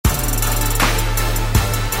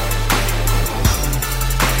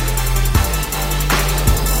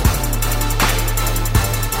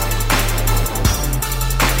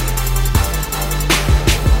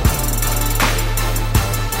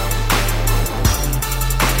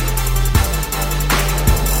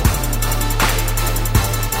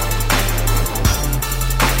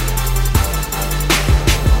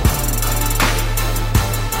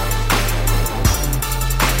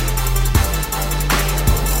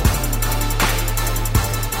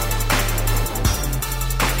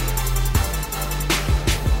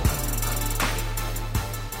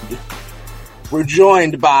we're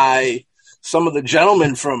joined by some of the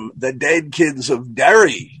gentlemen from the Dead Kids of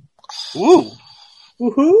Derry. Woo!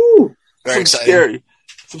 Woohoo! Very exciting.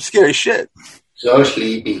 Some scary shit. So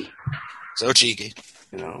sleepy. So cheeky.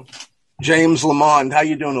 You know, James Lamond, how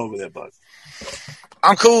you doing over there, bud?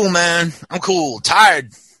 I'm cool, man. I'm cool.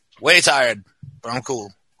 Tired. Way tired. But I'm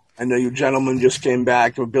cool. I know you gentlemen just came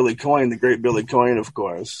back with Billy Coyne, the great Billy Coyne, of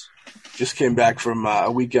course. Just came back from a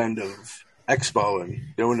weekend of Expo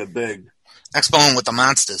and doing it big. Expoing with the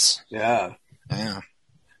monsters. Yeah. Yeah.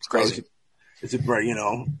 It's crazy. It's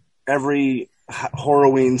every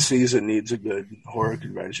Halloween season needs a good horror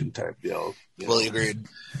convention type deal. Fully agreed.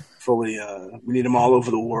 We need them all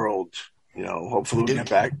over the world. You know, hopefully we'll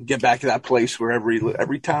get back to that place where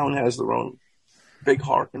every town has their own big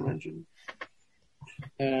horror convention.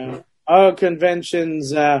 Our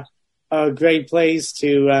conventions are a great place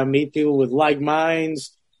to meet people with like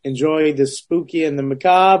minds, enjoy the spooky and the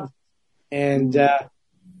macabre, and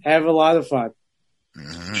have a lot of fun.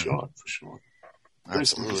 Mm-hmm. For sure.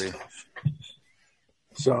 Absolutely.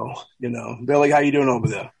 So, Billy, how you doing over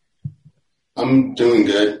there? I'm doing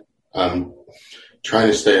good. I'm trying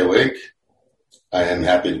to stay awake. I am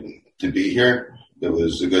happy to be here. It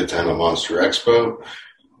was a good time at Monster Expo.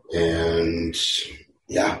 And,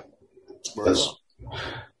 yeah, let's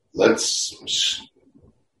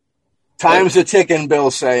time's a ticking,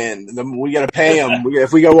 Bill's saying. We got to pay him.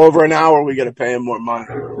 If we go over an hour, we got to pay him more money.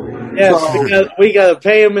 Yes, we got to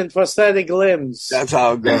pay him in prosthetic limbs. That's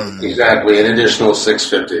how it goes. Exactly, an additional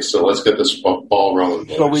 $650. So let's get this ball rolling.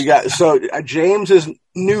 Boys. So James is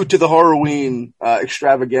new to the Halloween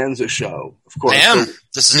extravaganza show. Of course, I am.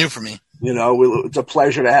 This is new for me. It's a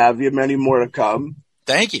pleasure to have you. Many more to come.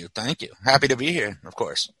 Thank you. Happy to be here, of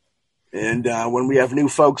course. And when we have new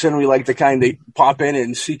folks in, we like to kind of pop in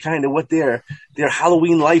and see kind of what their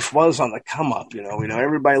Halloween life was on the come up.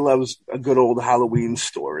 Everybody loves a good old Halloween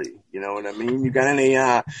story. You know what I mean? You got any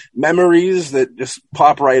memories that just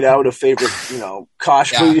pop right out? A favorite,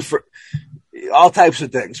 cosplay for all types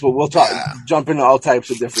of things. But we'll jump into all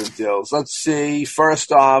types of different deals. Let's see.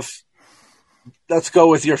 First off, let's go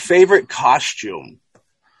with your favorite costume.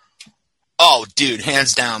 Oh, dude,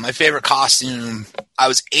 hands down. My favorite costume, I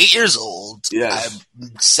was 8 years old. Yes.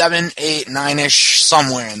 7, 8, 9-ish,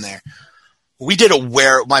 somewhere in there.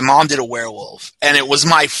 My mom did a werewolf, and it was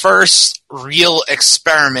my first real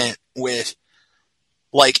experiment with,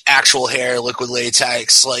 actual hair, liquid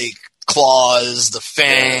latex, claws, the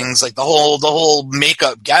fangs, the whole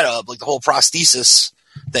makeup getup, the whole prosthesis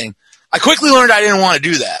thing. I quickly learned I didn't want to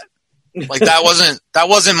do that. That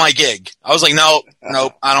wasn't my gig. I was like, nope,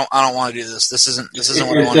 I don't want to do this. This isn't what I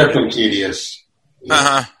want to do. It's definitely tedious.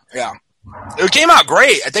 Yeah. It came out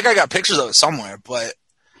great. I think I got pictures of it somewhere, but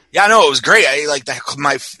yeah, no, it was great.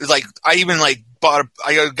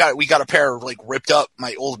 We got a pair of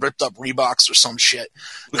my old ripped up Reeboks or some shit.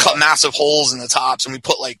 We cut massive holes in the tops and we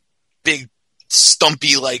put big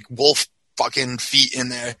stumpy wolf fucking feet in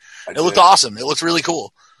there. It looked awesome. It looked really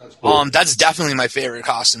cool. That's cool. That's definitely my favorite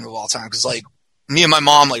costume of all time because me and my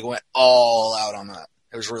mom went all out on that.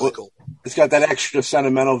 It was really cool. It's got that extra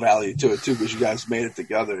sentimental value to it too because you guys made it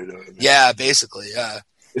together. You know what I mean? Yeah, basically, yeah.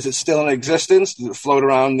 Is it still in existence? Does it float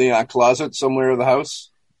around the closet somewhere in the house?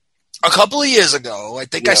 A couple of years ago, I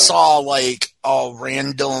think I saw a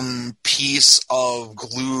random piece of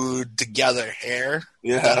glued together hair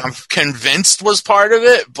that I'm convinced was part of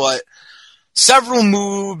it, but several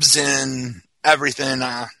moves and everything,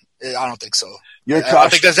 I don't think so. I don't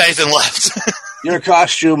think there's anything left. Your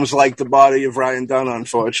costume's like the body of Ryan Dunn,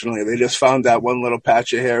 unfortunately. They just found that one little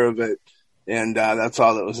patch of hair of it, and that's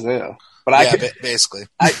all that was there. But basically.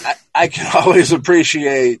 I can always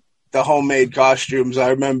appreciate the homemade costumes. I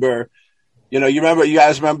remember, you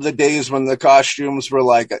guys remember the days when the costumes were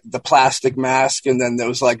the plastic mask and then there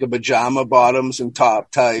was a pajama bottoms and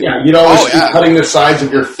top type. Yeah, you'd always be cutting the sides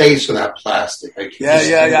of your face with that plastic.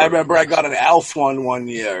 I remember I got an Elf one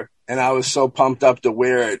year and I was so pumped up to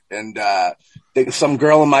wear it. And some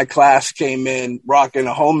girl in my class came in rocking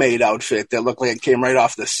a homemade outfit that looked like it came right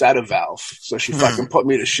off the set of Elf. So she fucking put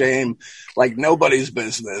me to shame like nobody's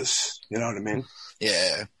business. You know what I mean?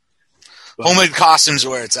 Yeah. But homemade costumes are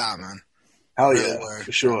where it's at, man. Hell yeah,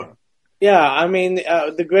 for sure. Yeah, I mean,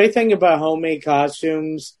 the great thing about homemade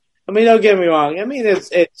costumes, don't get me wrong.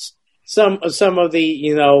 It's some of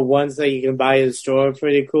the, ones that you can buy at the store are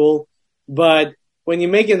pretty cool. But when you're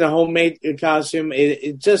making the homemade costume,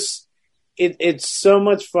 it's so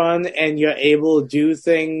much fun and you're able to do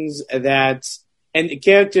things and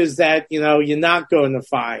characters that, you're not going to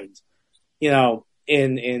find,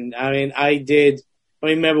 I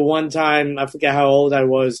remember one time, I forget how old I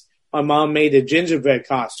was, my mom made a gingerbread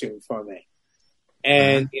costume for me.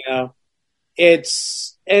 and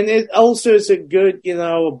it also is a good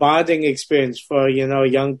bonding experience for a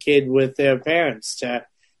young kid with their parents to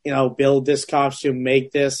build this costume,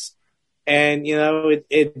 make this, and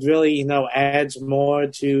it really adds more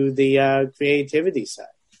to the creativity side.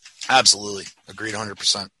 Absolutely, agreed,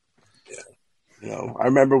 100%. I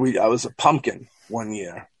remember I was a pumpkin one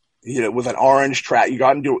year. With an orange trash. You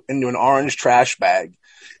got into an orange trash bag,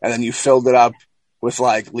 and then you filled it up with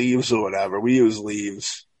like leaves or whatever. We use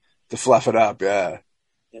leaves to fluff it up. Yeah.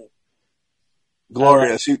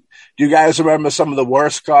 Glorious. Do you guys remember some of the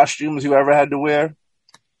worst costumes you ever had to wear?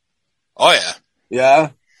 Oh yeah. Yeah.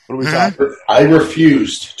 What are we talking? I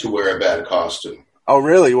refused to wear a bad costume. Oh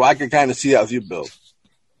really? Well, I can kind of see that with you, Bill.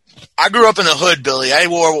 I grew up in the hood, Billy. I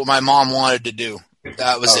wore what my mom wanted to do.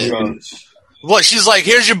 That was it. Goodness. Well, she's like,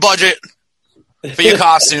 here's your budget for your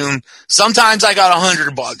costume. Sometimes I got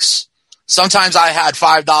 $100. Sometimes I had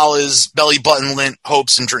 $5 belly button lint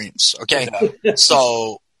hopes and dreams. Okay. Yeah.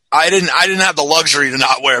 So I didn't have the luxury to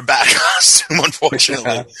not wear a bad costume,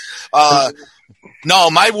 unfortunately.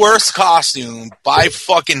 No, my worst costume by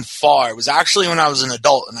fucking far was actually when I was an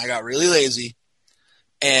adult and I got really lazy.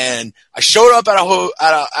 And I showed up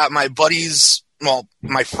at my buddy's,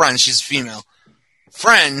 my friend, she's a female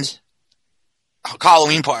friend,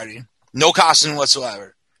 Halloween party, no costume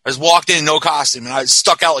whatsoever. I just walked in, no costume, and I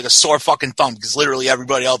stuck out like a sore fucking thumb because literally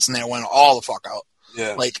everybody else in there went all the fuck out.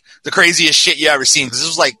 Yeah. Like the craziest shit you ever seen because this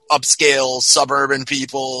was like upscale suburban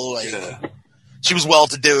people. Like she was well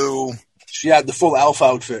to do. She had the full elf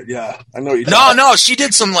outfit. Yeah, I know you. No, she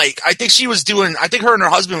did some I think her and her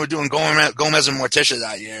husband were doing Gomez and Morticia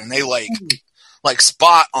that year, and they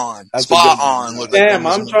spot on. Look damn,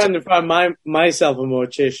 I'm trying to find myself a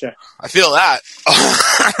Morticia. I feel that.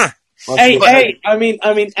 Hey! I mean,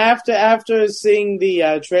 after seeing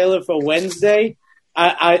the trailer for Wednesday,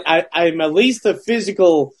 I'm at least a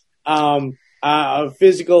physical as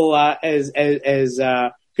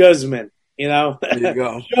Guzman. There you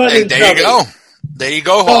go. Hey, there you go. There you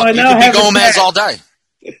go, Hawk. You could be Gomez all day.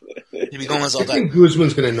 You be Gomez all day. I think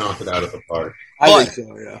Guzman's going to knock it out of the park. I think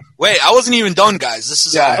so, yeah. Wait, I wasn't even done, guys. This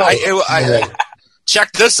is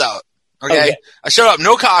check this out. Okay? I showed up,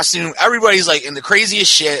 no costume. Everybody's like in the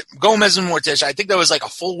craziest shit. Gomez and Morticia. I think there was like a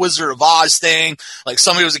full Wizard of Oz thing. Like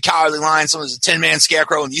somebody was a Cowardly Lion, someone was a Tin Man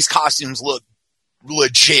Scarecrow, and these costumes look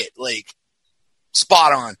legit, like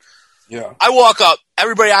spot on. Yeah. I walk up,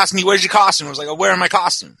 everybody asks me, where's your costume? I was like, I'm wearing my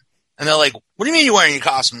costume. And they're like, what do you mean you're wearing your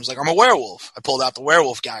costume? I was like, I'm a werewolf. I pulled out the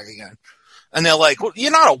werewolf gag again. And they're like, well,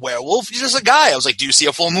 you're not a werewolf. You're just a guy. I was like, do you see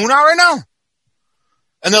a full moon out right now?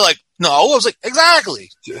 And they're like, no. I was like, exactly.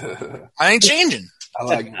 I ain't changing. I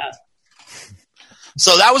like that.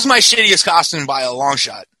 So that was my shittiest costume by a long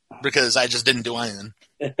shot because I just didn't do anything.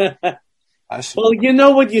 Well, you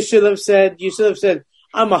know what you should have said? You should have said,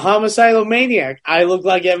 I'm a homicidal maniac. I look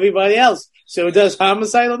like everybody else. So does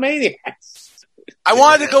homicidal maniacs. I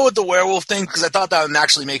wanted to go with the werewolf thing because I thought that would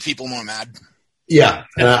actually make people more mad. Yeah,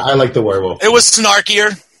 and I like the werewolf. It was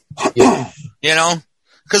snarkier. Yeah. You know?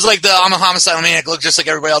 Because, I'm a homicidal maniac, look just like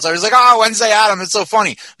everybody else. I was like, Wednesday Adam, it's so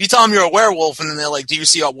funny. You tell them you're a werewolf, and then they're like, do you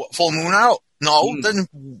see a full moon out? No, then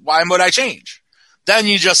why would I change? Then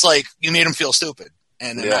you just, you made them feel stupid.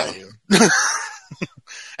 And they're mad at you.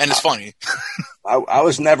 And it's funny. I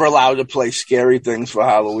was never allowed to play scary things for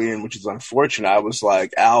Halloween, which is unfortunate. I was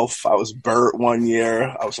like Alf. I was Bert one year.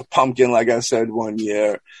 I was a pumpkin, like I said, one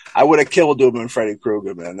year. I would have killed to have been Freddy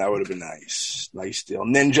Krueger, man. That would have been nice. Nice deal.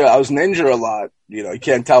 Ninja. I was Ninja a lot. You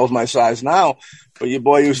can't tell with my size now, but your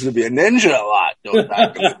boy used to be a ninja a lot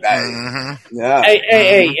back in the day. Mm-hmm. Yeah.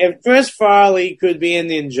 Hey, if Chris Farley could be a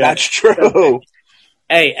ninja. That's true.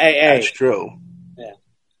 Hey. That's true. Yeah.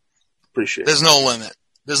 Appreciate it. There's no limit.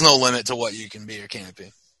 There's no limit to what you can be or can't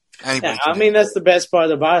be. That's the best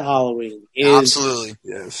part about Halloween. Absolutely.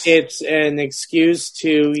 Yes. It's an excuse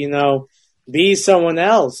to, be someone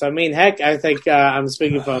else. I mean, heck, I think I'm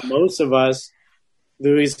speaking for most of us.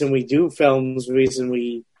 The reason we do films, the reason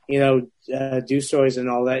we, do stories and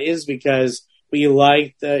all that is because we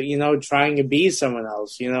like trying to be someone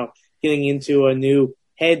else, getting into a new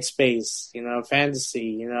headspace,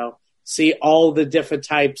 fantasy, see all the different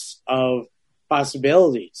types of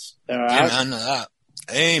possibilities. Amen to that.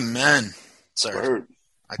 Amen, sir. Word.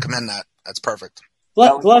 I commend that. That's perfect.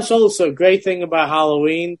 Plus, also, great thing about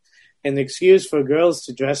Halloween, an excuse for girls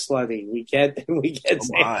to dress slutty. We get.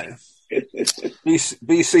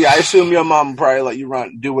 BC, I assume your mom probably let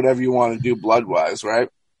you do whatever you want to do blood-wise, right?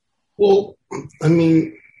 Well, I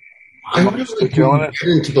mean, I really didn't get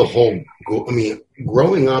into the whole.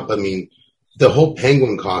 Growing up, the whole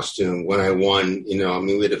penguin costume when I won, we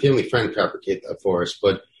had a family friend fabricate that for us,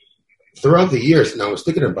 but throughout the years, and I was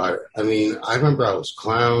thinking about it. I mean, I remember I was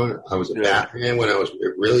Clown. I was a Batman when I was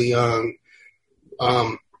really young.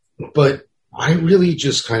 But I really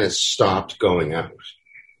just kind of stopped going out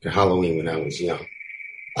to Halloween when I was young.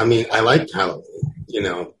 I mean, I liked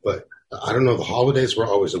Halloween, but I don't know. The holidays were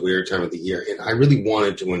always a weird time of the year, and I really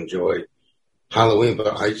wanted to enjoy Halloween,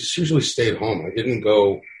 but I just usually stayed home. I didn't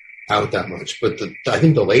go out that much. But I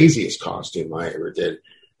think the laziest costume I ever did,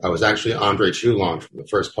 I was actually Andre Chulon from the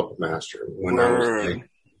first Puppet Master when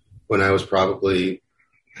I was probably,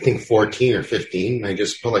 I think 14 or 15. I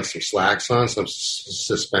just put like some slacks on, some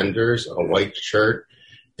suspenders, a white shirt,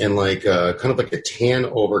 and like kind of like a tan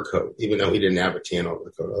overcoat, even though he didn't have a tan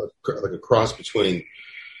overcoat, like a cross between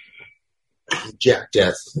Jack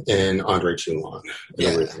Death and Andre Chulon.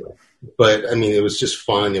 Yeah. But I mean, it was just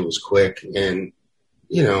fun. It was quick, and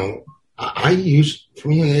I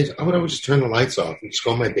from a young age, I would always just turn the lights off and just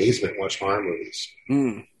go in my basement and watch horror movies.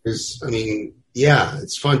 Because I mean, yeah,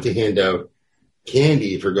 it's fun to hand out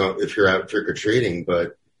candy if you're out trick or treating,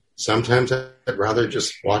 but sometimes I'd rather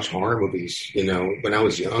just watch horror movies. When I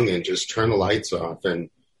was young, and just turn the lights off and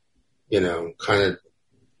kind of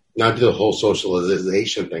not do the whole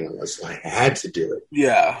socialization thing unless I had to do it.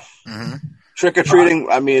 Yeah. Mm-hmm. Trick or treating.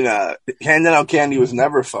 I mean, handing out candy was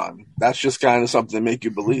never fun. That's just kind of something to make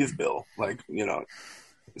you believe, Bill. Like,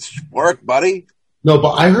 it's work, buddy. No,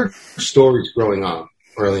 but I heard stories growing up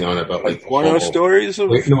early on about like porno stories,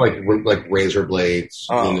 like razor blades.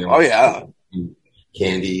 Oh yeah,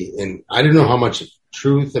 candy, and I didn't know how much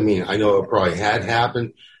truth. I mean, I know it probably had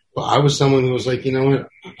happened, but I was someone who was like, you know what,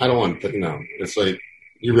 I don't want to. No, it's like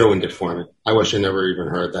you ruined it for me. I wish I never even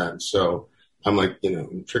heard that. So I'm like,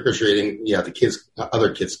 trick or treating. Yeah,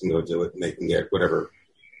 other kids can go do it, and they can get whatever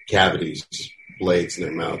cavities, blades in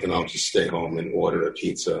their mouth, and I'll just stay home and order a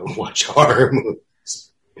pizza and watch horror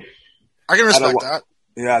movies. I can respect that.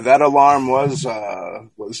 Yeah, that alarm was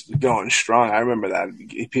going strong. I remember that.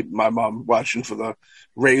 My mom watching for the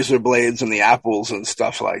razor blades and the apples and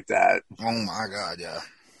stuff like that. Oh my God, yeah.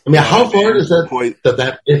 I mean, how far does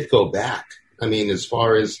that myth go back? I mean, as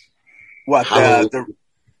far as what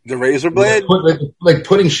the razor blade, like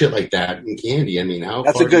putting shit like that in candy. I mean, how?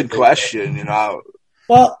 That's a good question.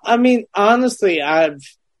 Well, I mean, honestly, I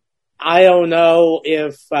don't know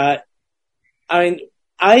if I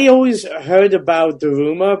always heard about the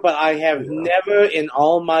rumor, but I have never in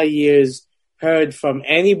all my years heard from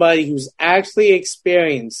anybody who's actually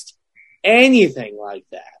experienced anything like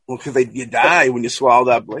that. Well, because you die when you swallow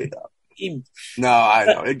that blade up. No, I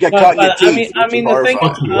know. It get caught in your teeth. I mean,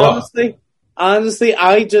 the thing, honestly,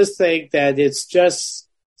 I just think that it's just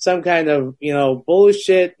some kind of,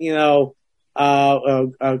 bullshit, crowd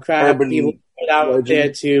of people put out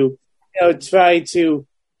there to, try to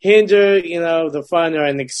hinder, the fun or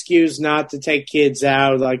an excuse not to take kids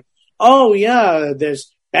out. Like, oh yeah,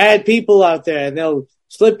 there's bad people out there and they'll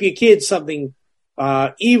slip your kids something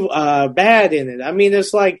evil, bad in it. I mean,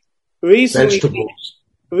 it's like recently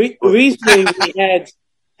we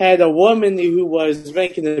had a woman who was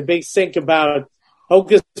making a big stink about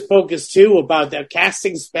Hocus Pocus 2 about their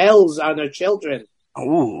casting spells on her children.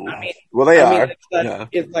 Ooh, well, they are.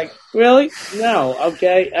 It's like, really? No,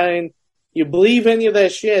 okay. I mean, you believe any of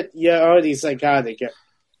that shit, you're already psychotic.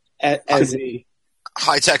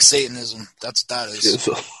 High-tech Satanism. That is.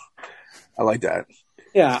 I like that.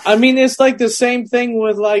 Yeah, I mean, it's like the same thing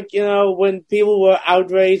with, like, when people were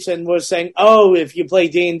outraged and were saying, oh, if you play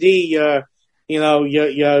D&D, you're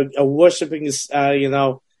worshiping,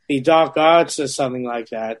 the dark arts or something like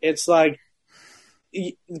that. It's like,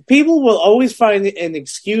 people will always find an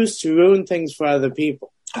excuse to ruin things for other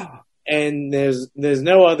people. And there's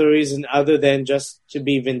no other reason other than just to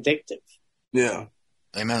be vindictive. Yeah.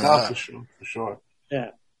 Amen. For sure. Yeah.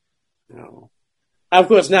 Of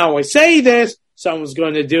course, now I say this, someone's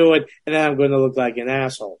going to do it, and then I'm going to look like an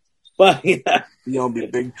asshole. But you'll be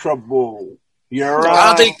big trouble. You're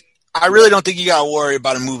I really don't think you got to worry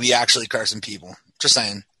about a movie actually cursing people. Just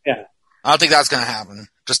saying. Yeah. I don't think that's going to happen.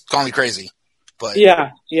 Just call me crazy. But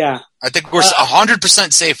yeah. I think we're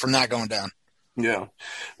 100% safe from that going down. Yeah.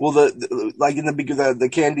 Well, like in the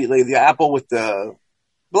candy, like the apple with the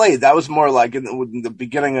blade, that was more like in the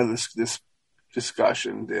beginning of this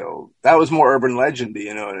discussion deal. That was more urban legendy,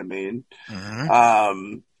 you know what I mean?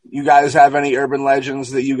 Mm-hmm. You guys have any urban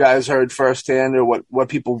legends that you guys heard firsthand, or what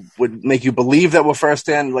people would make you believe that were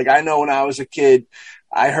firsthand? Like, I know when I was a kid,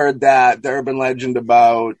 I heard that the urban legend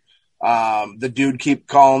about the dude keep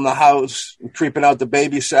calling the house, and creeping out the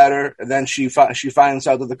babysitter, and then she finds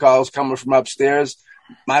out that the call's coming from upstairs.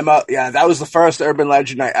 That was the first urban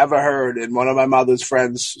legend I ever heard, and one of my mother's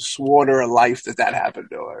friends swore to her life that happened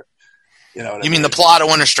to her. You know what I You mean the plot of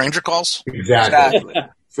When a Stranger Calls? Exactly.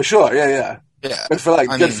 For sure, yeah. Yeah. Good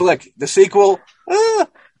flick. The sequel,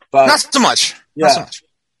 but not so much. Yeah. Not so much.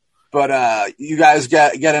 But you guys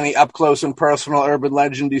get any up close and personal urban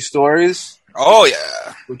legendy stories? Oh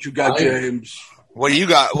yeah. What you got, James? What do you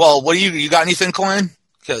got? Well, what do you got? Anything, Coin?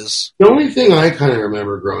 Because the only thing I kind of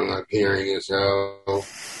remember growing up hearing is how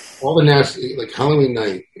all the nasty, like Halloween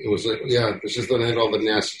night, it was like, yeah, this is the night all the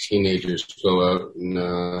nasty teenagers go out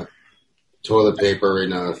and toilet paper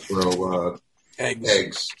and throw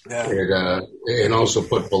eggs. Yeah. And also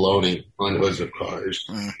put bologna on hoods of cars.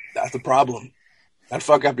 That's the problem. That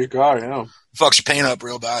fuck up your car, fucks your paint up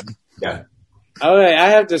real bad. Yeah. All right,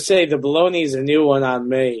 I have to say the bologna's a new one on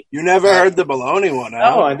me. You never heard the bologna one, huh?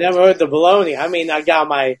 No, I never heard the bologna. I mean, I got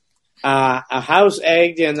my a house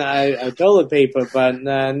egged and a toilet paper, but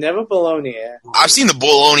never bologna. I've seen the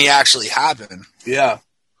bologna actually happen. Yeah,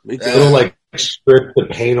 me too. It'll like strip the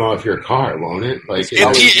paint off your car, won't it? Like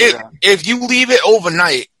if you leave it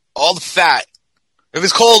overnight, all the fat, if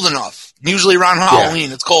it's cold enough, usually around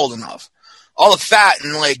Halloween, it's cold enough. All the fat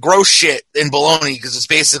and like gross shit in bologna, because it's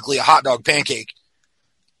basically a hot dog pancake,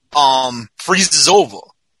 freezes over.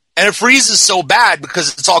 And it freezes so bad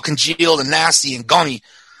because it's all congealed and nasty and gummy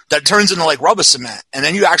that it turns into like rubber cement. And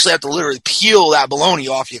then you actually have to literally peel that bologna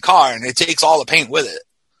off your car, and it takes all the paint with it.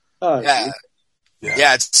 Oh, yeah,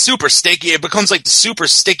 it's super sticky. It becomes like the super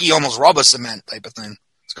sticky, almost rubber cement type of thing.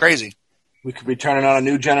 It's crazy. We could be turning on a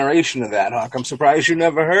new generation of that, Huck. I'm surprised you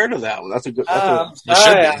never heard of that one. That's a good.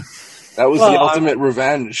 That was the ultimate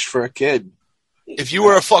revenge for a kid. If you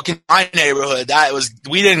were a fucking my neighborhood,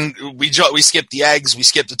 we skipped the eggs, we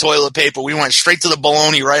skipped the toilet paper, we went straight to the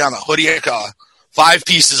bologna right on the hood of your car. 5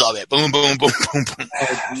 pieces of it. Boom, boom, boom, boom, boom.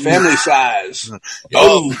 Family size.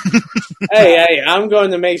 Oh. Hey, I'm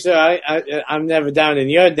going to make sure I'm never down in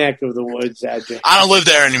your neck of the woods, Adrian. I don't live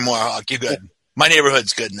there anymore, Huck. You're good. My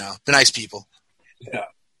neighborhood's good now. They're nice people. Yeah.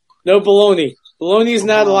 No bologna. Bologna's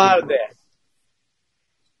not allowed there.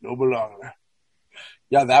 No bologna.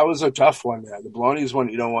 Yeah, that was a tough one. Yeah, the bologna's one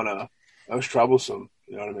you don't want to. That was troublesome.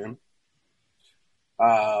 You know what I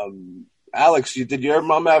mean? Alex, did your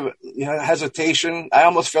mom have hesitation? I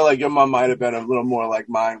almost feel like your mom might have been a little more like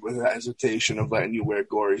mine with hesitation of letting you wear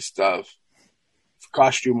gory stuff,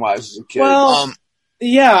 costume-wise as a kid. Well,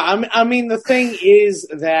 yeah. I mean, the thing is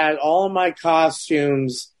that all of my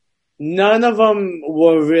costumes, none of them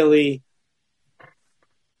were really,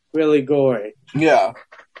 really gory. Yeah.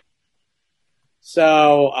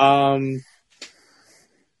 So,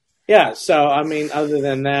 yeah. So, I mean, other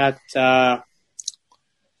than that, yeah.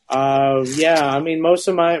 I mean, most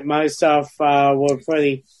of my stuff were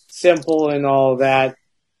pretty simple and all that.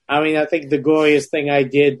 I mean, I think the goriest thing I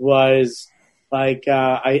did was like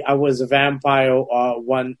I was a vampire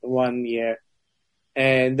one year,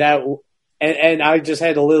 and that and I just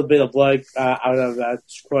had a little bit of blood out of that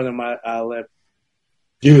corner of my lip.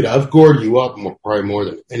 Dude, I've gored you up probably more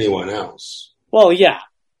than anyone else. Well, yeah,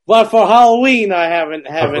 but for Halloween, I haven't.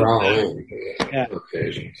 Yeah.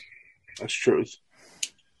 Occasions. That's truth.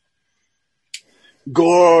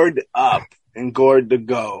 Gored up and gored to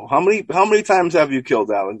go. How many times have you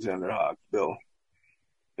killed Alexander Hawk, Bill?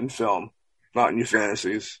 In film, not in your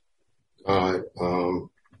fantasies. 1,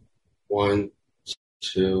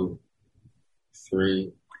 2,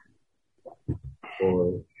 3,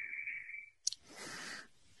 4.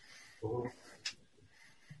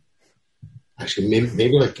 Actually,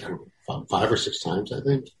 maybe like 5 or 6 times, I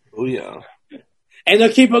think. Oh yeah. And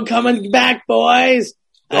they'll keep on coming back, boys.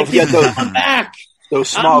 Don't forget those coming back. Those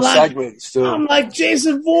small segments too. I'm like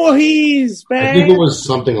Jason Voorhees, man. I think it was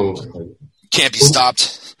something like can't be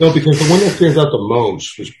stopped. No, because the one that stands out the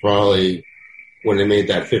most was probably when they made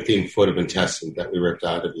that 15 foot of intestine that we ripped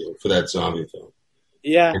out of you for that zombie film.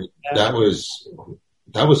 Yeah, that was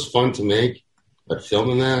fun to make, but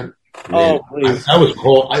filming that. Man, that was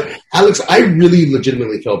cold. Alex, I really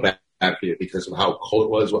legitimately felt bad for you because of how cold it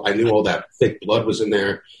was. I knew all that fake blood was in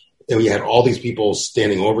there, and we had all these people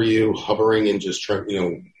standing over you, hovering and just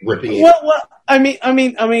trying, ripping it. Well, I mean,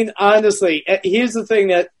 honestly, here's the thing: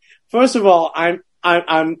 that first of all, I'm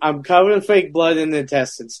covered in fake blood in the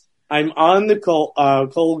intestines. I'm on the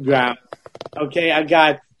cold ground. Okay, I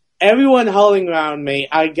got everyone huddling around me.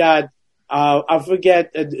 I got I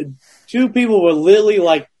forget 2 people were literally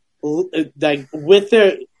like with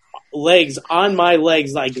their legs on my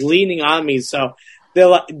legs, like leaning on me. So they're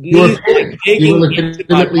like knees like digging into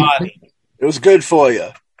my body. It was good for you.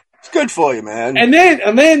 It's good for you, man. And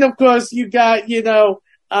then of course you got David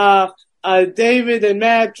and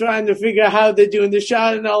Matt trying to figure out how they're doing the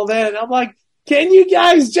shot and all that. And I'm like, can you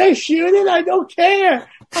guys just shoot it? I don't care.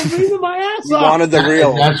 I'm breathing my ass We off. wanted the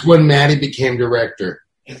real. That's when Maddie became director.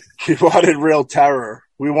 We wanted real terror.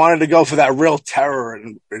 We wanted to go for that real terror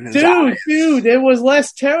in his eyes. Dude, it was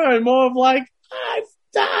less terror and more of like, I'm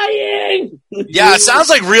dying. Yeah, it sounds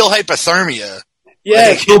like real hypothermia.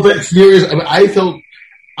 Yeah. No, but serious. I mean,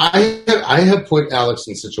 I have put Alex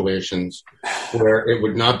in situations where it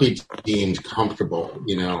would not be deemed comfortable,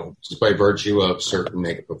 just by virtue of certain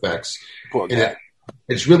makeup effects. Poor And guy.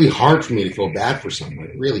 it's really hard for me to feel bad for someone.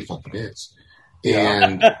 It really fucking is.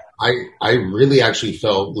 And I really actually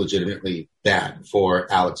felt legitimately bad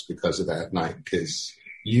for Alex because of that night, because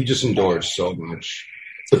you just endured so much.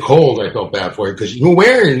 The cold, I felt bad for you because you were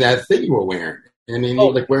wearing that thing you were wearing. I mean, you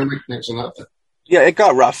were like wearing like next to nothing. Yeah, it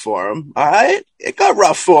got rough for him. All right? It got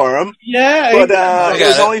rough for him. Yeah. But it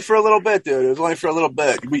was only for a little bit, dude. It was only for a little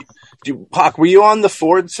bit. Hawk, were you on the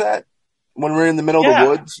Ford set when we were in the middle of the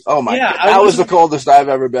woods? Oh, my God. That was the coldest I've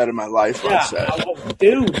ever been in my life on set.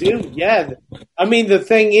 Dude, yeah. I mean, the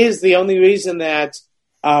thing is, the only reason that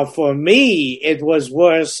for me it was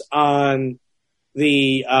worse on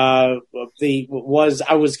I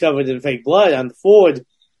was covered in fake blood on the Ford.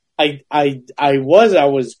 I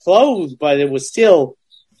was clothed, but it was still,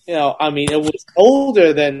 it was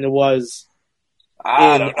colder than it was.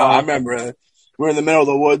 I don't know. I remember we were in the middle of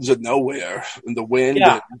the woods of nowhere in the wind.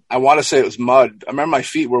 Yeah. I want to say it was mud. I remember my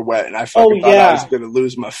feet were wet, and I fucking thought I was going to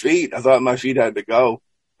lose my feet. I thought my feet had to go.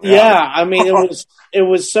 Yeah, I mean, it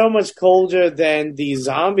was so much colder than the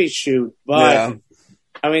zombie shoot, but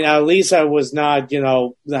I mean, at least I was not,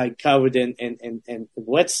 like covered in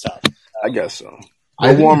wet stuff. I guess so.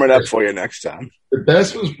 I'll warm it up for you next time. The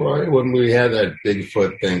best was probably when we had that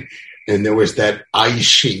Bigfoot thing, and there was that ice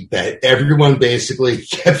sheet that everyone basically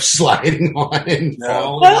kept sliding on and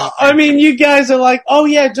falling. Well, I mean, you guys are like, oh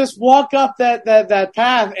yeah, just walk up that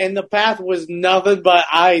path, and the path was nothing but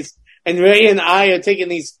ice. And Ray and I are taking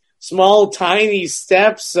these small, tiny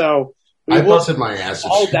steps, so I busted my ass.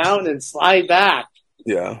 Fall down and slide back.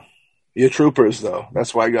 Yeah, you're troopers though.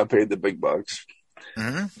 That's why I got paid the big bucks.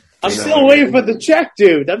 Mm-hmm. I'm still waiting for the check,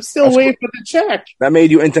 dude. I'm still waiting for the check. That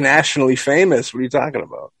made you internationally famous. What are you talking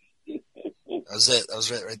about? That was it. That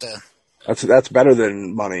was it right there. That's better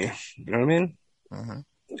than money. You know what I mean?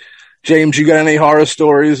 Mm-hmm. James, you got any horror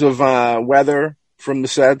stories of weather from the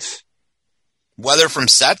sets? Weather from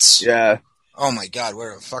sets? Yeah. Oh my God,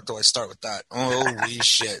 where the fuck do I start with that? Holy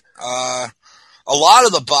shit. A lot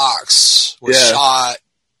of the box was shot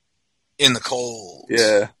in the cold.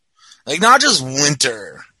 Yeah. Like, not just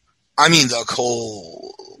winter. I mean the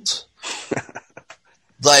cold.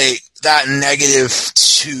 Like, that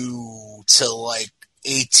 -2 to, like,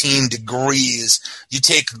 18 degrees. You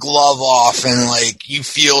take a glove off and, like, you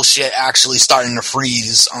feel shit actually starting to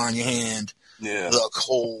freeze on your hand. Yeah. The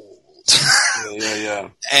cold. Yeah.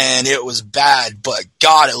 And it was bad, but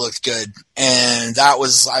God, it looked good. And that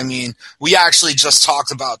was, I mean, we actually just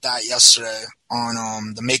talked about that yesterday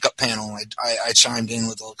on the makeup panel. I chimed in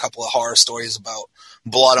with a couple of horror stories about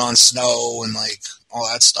blood on snow and like all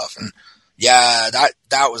that stuff. And yeah,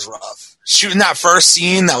 that was rough. Shooting that first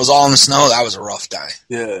scene that was all in the snow, that was a rough day.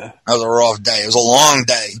 Yeah. That was a rough day. It was a long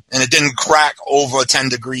day, and it didn't crack over 10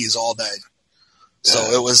 degrees all day. So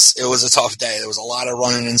it was a tough day. There was a lot of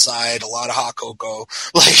running inside, a lot of hot cocoa.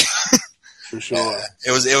 Like, for sure. Yeah,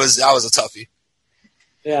 that was a toughie.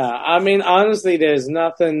 Yeah, I mean, honestly, there's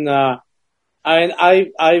nothing.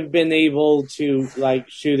 I've been able to like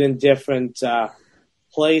shoot in different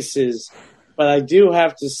places, but I do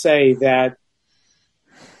have to say that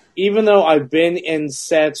even though I've been in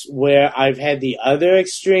sets where I've had the other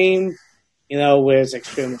extreme, where it's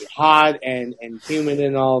extremely hot and humid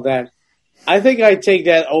and all that, I think I'd take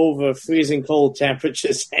that over freezing cold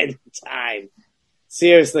temperatures any time.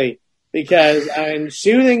 Seriously. Because I'm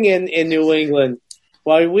shooting in New England,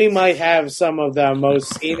 while we might have some of the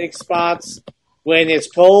most scenic spots, when it's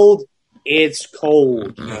cold, it's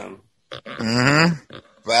cold. Yeah. Mm-hmm.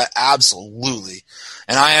 But absolutely.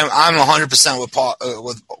 And I'm 100% with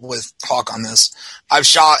Hawk on this. I've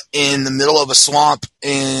shot in the middle of a swamp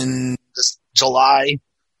in July.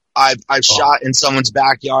 I've shot in someone's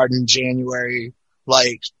backyard in January,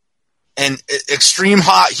 and extreme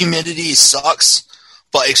hot humidity sucks,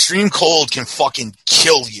 but extreme cold can fucking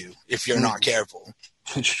kill you if you're not careful.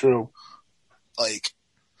 It's true. Like,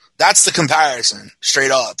 that's the comparison,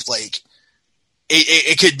 straight up. Like,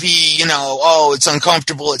 it could be, it's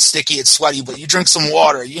uncomfortable, it's sticky, it's sweaty, but you drink some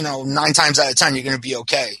water, 9 times out of 10 you're going to be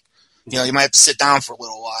okay. You might have to sit down for a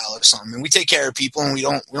little while or something. And we take care of people, and we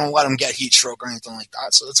don't let them get heat stroke or anything like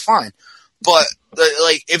that, so it's fine. But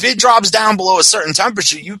if it drops down below a certain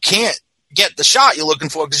temperature, you can't get the shot you're looking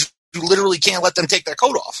for because you literally can't let them take their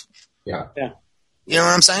coat off. Yeah. You know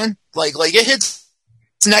what I'm saying? Like it hits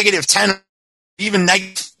 -10, even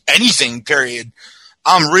negative anything, period.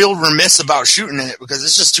 I'm real remiss about shooting it because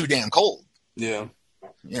it's just too damn cold. Yeah.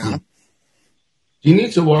 You know? Do you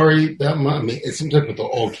need to worry that much? I mean, it seems like with the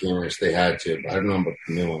old cameras they had to, but I don't know about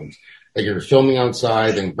the new ones. Like you're filming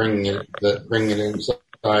outside and bringing it inside.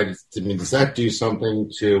 I mean, does that do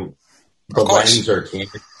something to the lens or camera?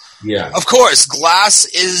 Yeah. Of course, glass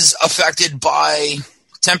is affected by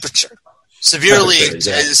temperature. Severely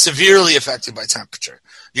affected by temperature.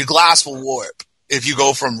 Your glass will warp if you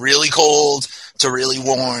go from really cold to really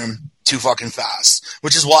warm too fucking fast.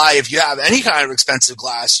 Which is why if you have any kind of expensive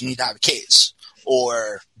glass, you need to have a case.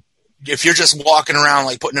 Or if you're just walking around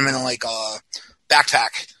like putting them in like a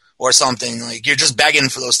backpack or something, like you're just begging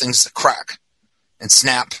for those things to crack and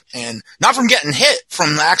snap, and not from getting hit,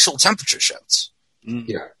 from the actual temperature shifts.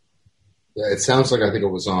 Yeah. Yeah, it sounds like I think it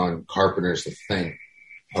was on Carpenter's The Thing.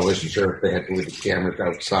 I wasn't sure if they had to leave the cameras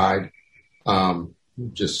outside,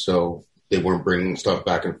 just so they weren't bringing stuff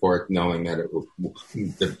back and forth, knowing that it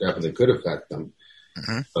definitely could affect them.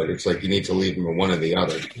 Mm-hmm. But it's like you need to leave them in one or the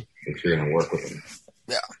other if you're going to work with them.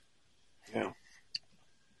 Yeah.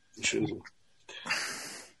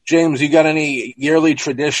 James, you got any yearly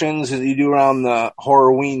traditions that you do around the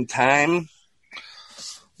Halloween time?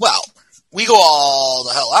 Well, we go all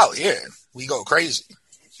the hell out here. We go crazy.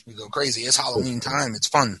 It's Halloween time. It's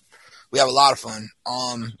fun. We have a lot of fun.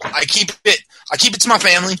 I keep it to my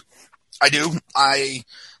family. I do. I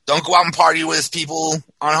don't go out and party with people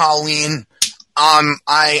on Halloween.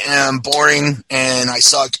 I am boring and I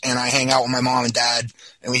suck, and I hang out with my mom and dad,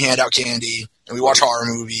 and we hand out candy and we watch horror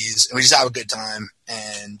movies and we just have a good time,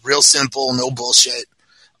 and real simple, no bullshit.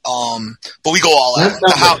 But we go all out.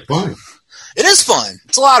 That's fun. It is fun.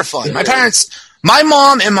 It's a lot of fun. My parents, my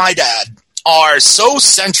mom and my dad are so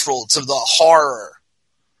central to the horror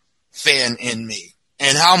fan in me,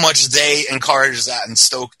 and how much they encouraged that and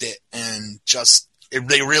stoked it, and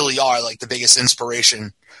they really are like the biggest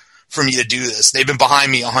inspiration for me to do this. They've been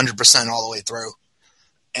behind me 100% all the way through,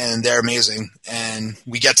 and they're amazing. And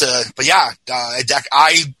we get to, but yeah,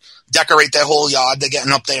 I decorate that whole yard. They're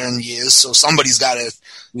getting up there in years, so somebody's got to,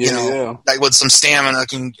 like with some stamina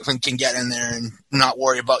can get in there and not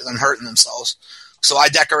worry about them hurting themselves. So I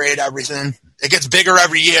decorate everything. It gets bigger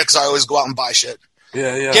every year because I always go out and buy shit.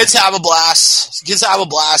 Yeah. Kids have a blast.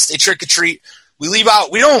 They trick or treat. We leave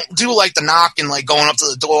out. We don't do like the knock and like going up to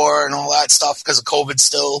the door and all that stuff because of COVID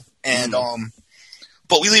still. And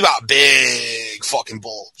but we leave out a big fucking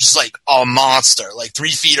bowl, just like a monster, like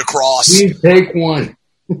 3 feet across. Please take one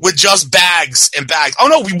with just bags and bags. Oh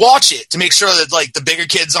no, we watch it to make sure that like the bigger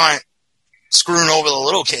kids aren't screwing over the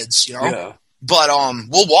little kids, you know. Yeah. But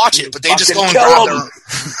we'll watch it, but they just go and grab their.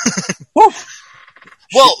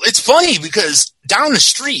 Well, it's funny because down the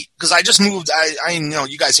street, because I just moved. I know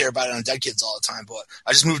you guys hear about it on Dead Kids all the time, but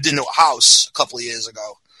I just moved into a house a couple of years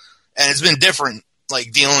ago, and it's been different.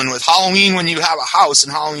 Like dealing with Halloween when you have a house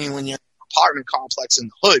and Halloween when you're in an apartment complex in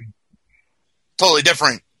the hood. Totally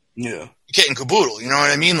different. Yeah. Kit and caboodle, you know what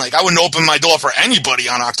I mean? Like, I wouldn't open my door for anybody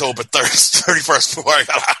on October 31st before I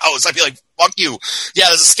got a house. I'd be like, fuck you. Yeah,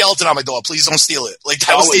 there's a skeleton on my door. Please don't steal it. Like,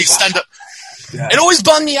 that was the extent of... Yeah. It always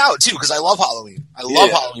bummed me out, too, because I love Halloween. I love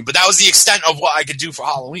Halloween, but that was the extent of what I could do for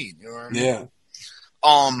Halloween. You know what I mean? Yeah.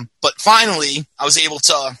 But finally, I was able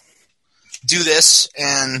to do this,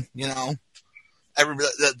 and, you know,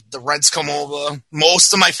 the rents come over.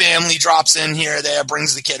 Most of my family drops in here or there,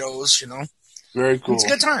 brings the kiddos, you know. Very cool. It's a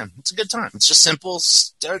good time. It's just simple.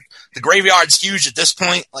 The graveyard's huge at this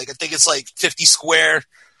point. Like, I think it's like 50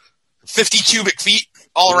 cubic feet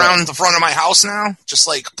all around the front of my house now. Just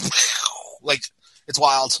like it's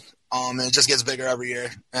wild. And it just gets bigger every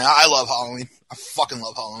year. And I love Halloween. I fucking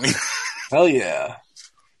love Halloween. Hell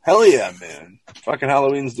yeah, man. Fucking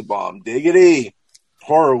Halloween's the bomb. Diggity.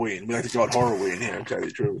 Horrorween. We like to call it Horrorween here, to tell you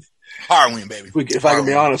the truth. Horrorween, baby. If I can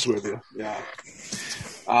be honest with you.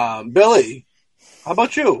 Yeah. Billy, how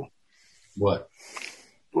about you? What?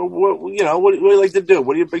 What do you like to do?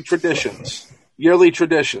 What are your big traditions? Yearly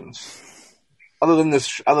traditions? Other than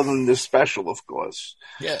this special, of course.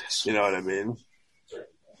 Yes. You know what I mean?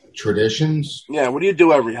 Traditions? Yeah, what do you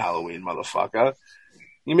do every Halloween, motherfucker?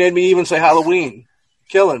 You made me even say Halloween.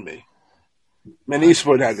 Killing me. Man,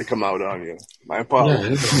 Eastwood had to come out on you. My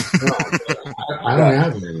apologies. I don't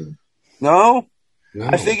have any. No? No.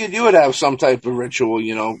 I figured you would have some type of ritual,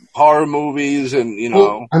 you know, horror movies and, you know.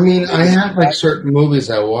 Well, I mean, I have like certain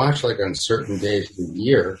movies I watch like on certain days of the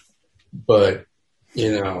year, but,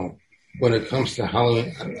 you know, when it comes to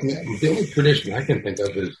Halloween, I mean, the only tradition I can think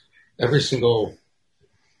of is every single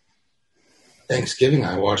Thanksgiving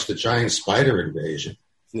I watch the giant spider invasion.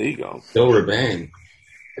 There you go. Bill Rebane.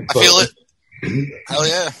 I feel it. Hell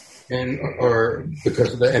yeah. Or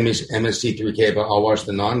because of the MST3K, but I'll watch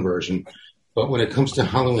the non-version. But when it comes to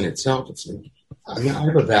Halloween itself, it's like, I mean, I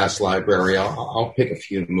have a vast library. I'll pick a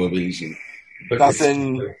few movies. But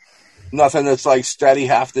nothing that's like steady,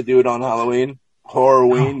 have to do it on Halloween.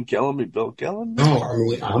 Horrorween, killing me, Bill, killing me. No, I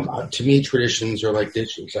mean, to me, traditions are like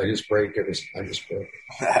dishes. I just break it.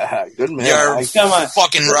 Good man. You're Come on.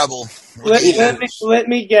 fucking rebel. Let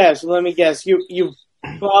me guess. You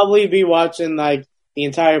probably be watching like the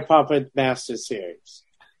entire Puppet Master series.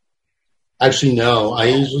 Actually, no. I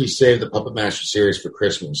usually save the Puppet Master series for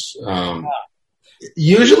Christmas.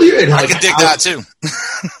 Usually, I could dig that too.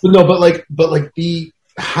 but like the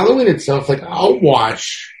Halloween itself, like I'll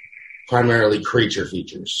watch primarily creature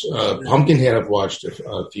features. Pumpkinhead I've watched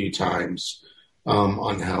a few times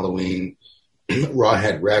on Halloween.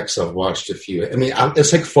 Rawhead Rex I've watched a few. I mean,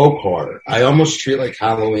 it's like folk horror. I almost treat like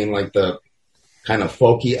Halloween like the kind of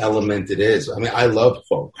folky element it is. I mean, I love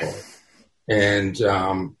folk horror. And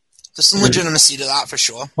there's some legitimacy to that for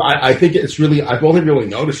sure. I think it's really, I've only really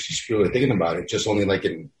noticed, just really thinking about it, just only like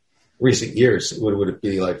in recent years, would it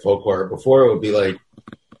be like folk horror. Before it would be like,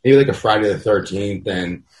 maybe like a Friday the 13th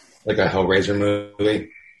and like a Hellraiser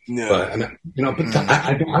movie. Yeah. But I mean,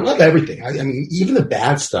 I love everything. I mean, even the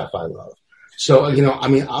bad stuff I love. So, I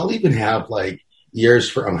mean, I'll even have like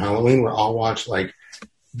years on Halloween where I'll watch like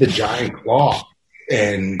The Giant Claw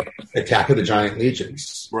and Attack of the Giant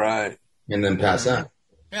Legions. Right. And then pass out.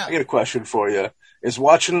 Yeah. I got a question for you. Is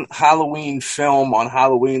watching Halloween film on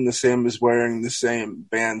Halloween the same as wearing the same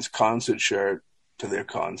band's concert shirt to their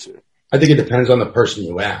concert? I think it depends on the person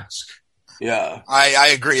you ask. Yeah.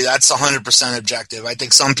 I agree. That's 100% objective. I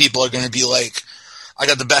think some people are going to be like, I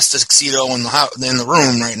got the best tuxedo in the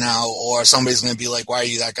room right now, or somebody's going to be like, why are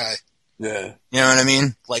you that guy? Yeah. You know what I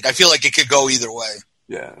mean? Like, I feel like it could go either way.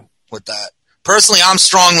 Yeah. With that. Personally, I'm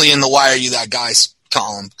strongly in the why are you that guy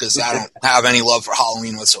column because I don't have any love for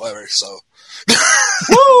Halloween whatsoever. So,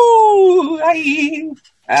 woo! Hey.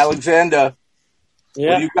 Alexander, Yeah.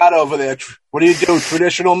 what do you got over there? What do you do?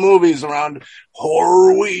 Traditional movies around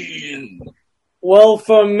Horrorween. Well,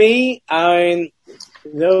 for me,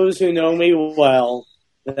 those who know me well,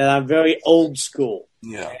 that I'm very old school.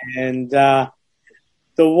 Yeah. And the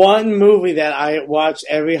one movie that I watch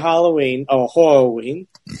every Halloween, or Horrorween,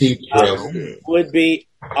 would be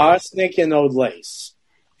Arsenic and Old Lace.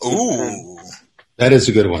 ooh. That is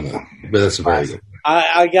a good one, though. But that's a very good.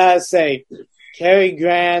 I gotta say, Cary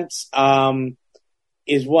Grant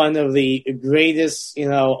is one of the greatest,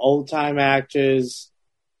 old time actors.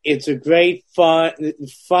 It's a great,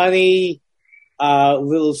 funny,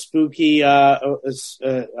 little spooky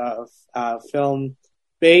film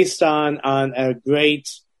based on a great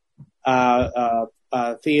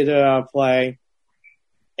theater play,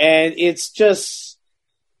 and it's just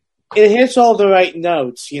it hits all the right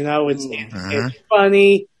notes. It's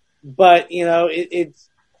funny, but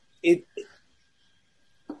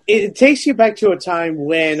it takes you back to a time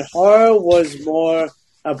when horror was more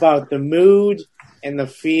about the mood and the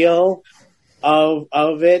feel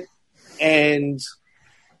of it, and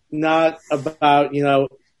not about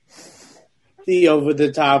the over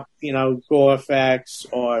the top gore effects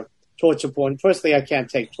or torture porn. Personally, I can't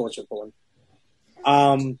take torture porn.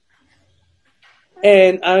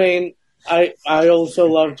 And I mean, I also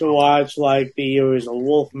love to watch like the original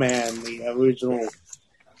Wolfman, the original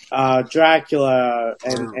Dracula,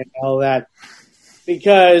 and all that,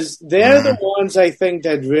 because they're the ones I think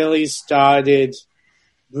that really started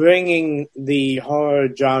bringing the horror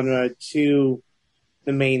genre to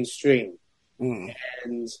the mainstream.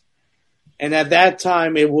 And at that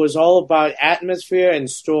time, it was all about atmosphere and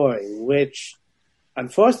story, which,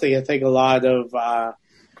 unfortunately, I think a lot of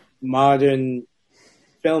modern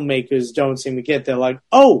filmmakers don't seem to get. They're like,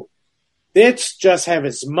 oh, let's just have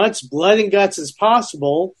as much blood and guts as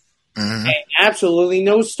possible and absolutely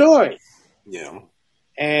no story. Yeah.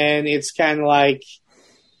 And it's kind of like,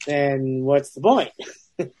 then what's the point?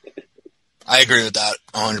 I agree with that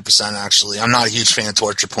 100%, actually. I'm not a huge fan of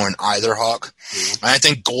torture porn either, Hawk. And I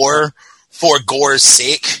think gore, for gore's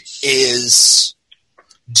sake, is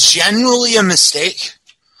generally a mistake,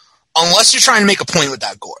 unless you're trying to make a point with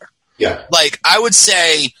that gore. Yeah. Like, I would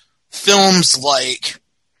say films like,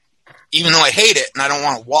 even though I hate it and I don't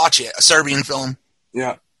want to watch it, a Serbian film.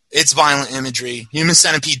 Yeah. It's violent imagery. Human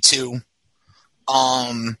Centipede 2.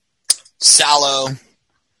 Sallow.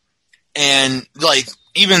 And, like,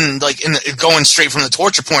 even, like, going straight from the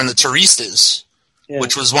torture porn, the Turistas,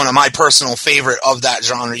 which was one of my personal favorite of that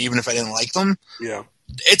genre, even if I didn't like them. Yeah.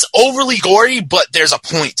 It's overly gory, but there's a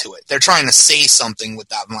point to it. They're trying to say something with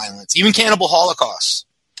that violence. Even Cannibal Holocaust.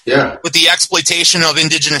 Yeah. with the exploitation of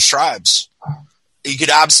indigenous tribes. You could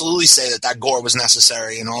absolutely say that gore was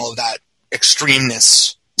necessary and all of that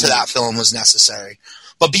extremeness to that film was necessary.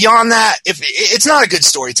 But beyond that, if it's not a good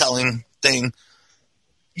storytelling thing,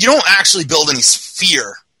 you don't actually build any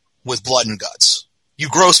fear with blood and guts. You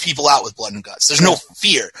gross people out with blood and guts. There's no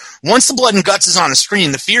fear. Once the blood and guts is on the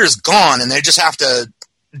screen, the fear is gone, and they just have to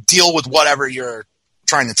deal with whatever you're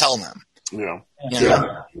trying to tell them. Yeah.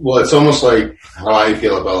 Yeah. Well, it's almost like how I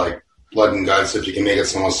feel about like blood and guts. If you can make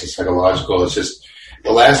it almost psychological, it's just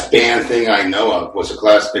the last band thing I know of was a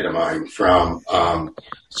classmate of mine from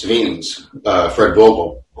Savini's, Fred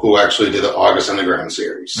Vogel, who actually did the August Underground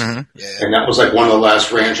series. Mm-hmm. Yeah. And that was like one of the last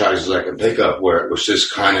franchises I could pick up where it was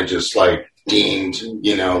just kind of just like deemed,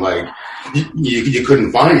 like you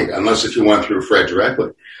couldn't find it unless if you went through Fred directly.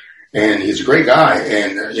 And he's a great guy.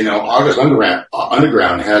 And, August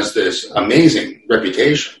Underground has this amazing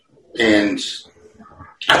reputation. And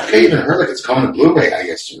I think I even heard like it's coming to Blu-ray, I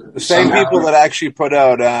guess. The same people that actually put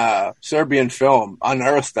out Serbian Film,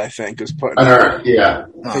 Unearthed, I think, is putting Unearthed, yeah.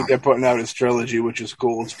 I think they're putting out his trilogy, which is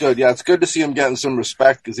cool. It's good. Yeah, it's good to see him getting some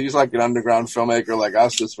respect because he's like an underground filmmaker like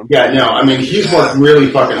us. He's he's worked really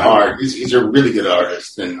fucking hard. He's a really good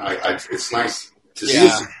artist, and it's nice to see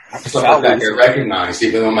stuff like that get recognized,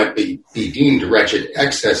 even though it might be deemed wretched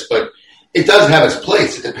excess, but it does have its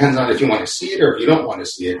place. It depends on if you want to see it or if you don't want to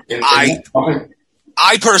see it.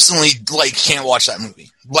 I personally can't watch that movie.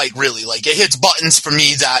 Really, it hits buttons for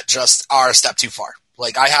me that just are a step too far.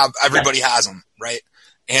 Everybody has them, right?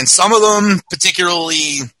 And some of them,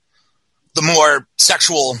 particularly the more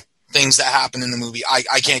sexual things that happen in the movie,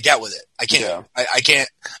 I can't get with it. I can't. Yeah. I can't.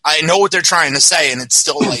 I know what they're trying to say, and it's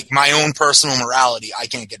still my own personal morality. I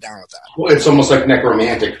can't get down with that. Well, it's almost like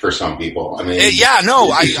necromantic for some people. I mean,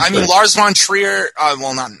 Lars von Trier. Not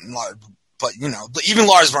Lars. But, even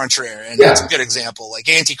Lars von Trier, and that's a good example, like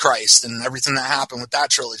Antichrist and everything that happened with that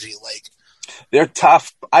trilogy. They're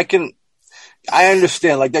tough. I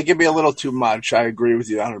understand. They give me a little too much. I agree with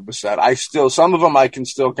you 100%. Some of them I can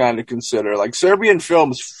still kind of consider. Serbian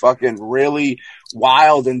Film's fucking really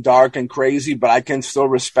wild and dark and crazy, but I can still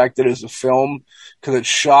respect it as a film because it's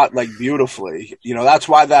shot beautifully. That's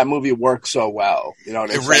why that movie works so well.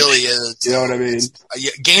 It really is. You know what I mean?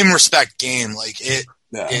 Game, respect, game.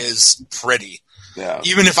 Is pretty. Yeah.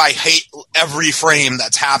 Even if I hate every frame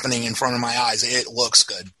that's happening in front of my eyes, it looks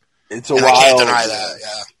good. It's a wild. I can't deny that.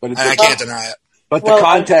 Yeah, but I can't deny it. But the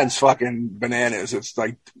content's fucking bananas. It's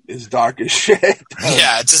as dark as shit.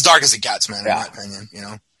 Yeah, it's as dark as it gets, man. In my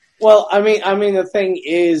opinion, Well, I mean, the thing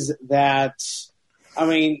is that,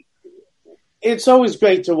 it's always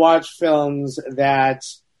great to watch films that,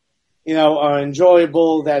 are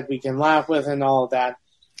enjoyable, that we can laugh with, and all of that.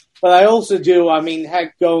 But I also do,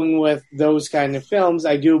 going with those kind of films,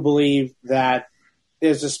 I do believe that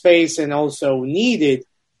there's a space and also needed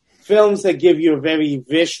films that give you a very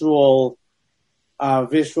visual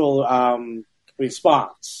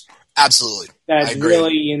response. Absolutely. That's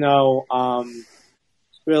really,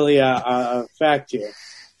 really affect you.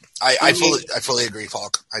 I fully agree,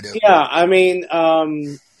 Falk. I do. Yeah,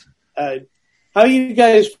 how you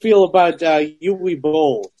guys feel about Yui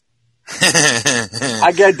Bowl?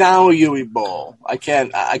 I get down with Yui Bowl. I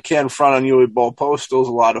can't front on Yui Bowl. Postal's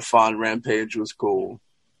a lot of fun. Rampage was cool.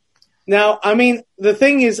 Now, the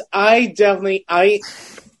thing is, I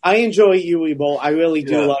enjoy Yui Bowl. I really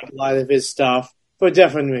do like a lot of his stuff for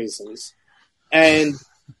different reasons. And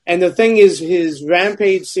the thing is, his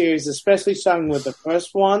Rampage series, especially starting with the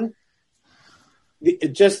first one,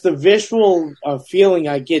 just the visual feeling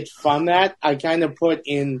I get from that, I kind of put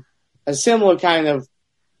in a similar kind of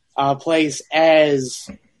place as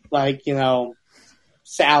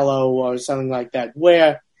Sallow or something like that,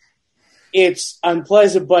 where it's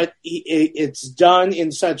unpleasant, but it's done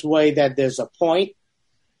in such a way that there's a point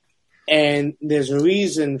and there's a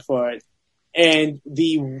reason for it, and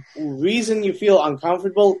the reason you feel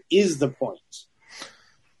uncomfortable is the point.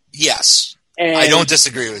 Yes, and I don't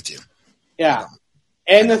disagree with you. Yeah,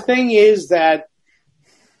 and the thing is that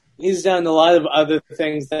he's done a lot of other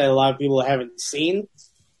things that a lot of people haven't seen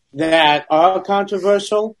that are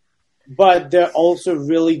controversial, but they're also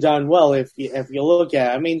really done well if you look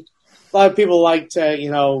at it. A lot of people like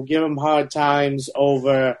to, give him hard times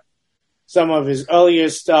over some of his earlier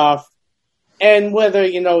stuff, and whether,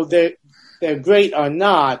 they're great or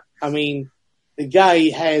not, the guy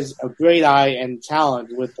has a great eye and talent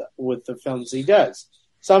with the films he does.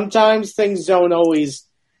 Sometimes things don't always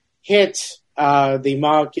hit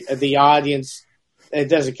the audience. It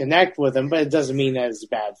doesn't connect with them, but it doesn't mean that it's a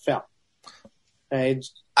bad film. I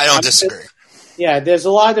don't disagree. Yeah, there's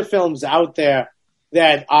a lot of films out there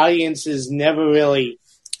that audiences never really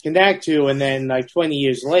connect to, and then like 20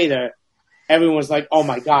 years later, everyone's like, "Oh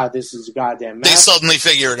my god, this is a goddamn mess." They suddenly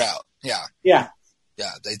figure it out. Yeah. Yeah.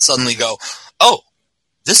 Yeah. They'd suddenly go, "Oh,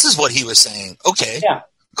 this is what he was saying. Okay. Yeah.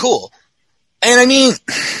 Cool." And I mean,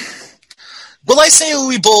 will I say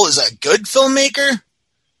Uwe Boll is a good filmmaker?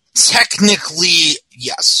 Technically,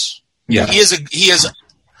 yes. Yeah. He is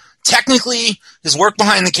technically, his work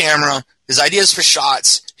behind the camera, his ideas for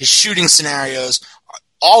shots, his shooting scenarios, are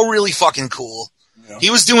all really fucking cool. Yeah. He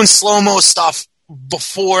was doing slow-mo stuff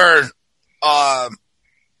before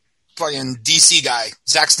fucking DC guy,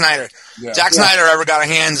 Zack Snyder. Yeah. Zack Snyder ever got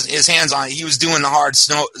his hands on it. He was doing the hard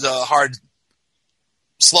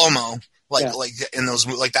slow-mo, like in those,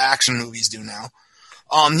 like the action movies do now.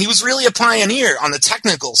 He was really a pioneer on the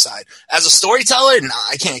technical side. As a storyteller, nah,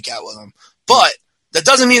 I can't get with him. But that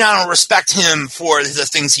doesn't mean I don't respect him for the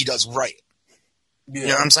things he does right. Yeah. You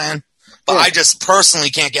know what I'm saying? But I just personally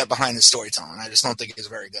can't get behind his storytelling. I just don't think he's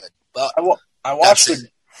very good. But I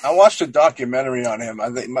watched a documentary on him, I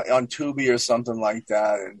think on Tubi or something like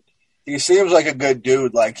that, and he seems like a good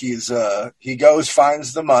dude. Like he goes,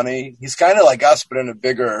 finds the money. He's kind of like us, but in a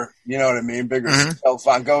bigger, you know what I mean? Bigger scale.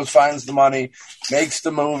 Goes, finds the money, makes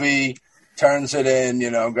the movie, turns it in,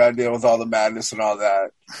 got to deal with all the madness and all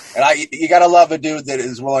that. And you got to love a dude that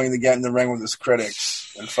is willing to get in the ring with his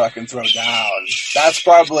critics and fucking throw down. That's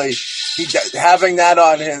probably, having that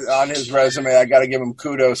on his resume, I got to give him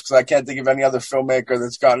kudos, because I can't think of any other filmmaker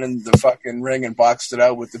that's gotten in the fucking ring and boxed it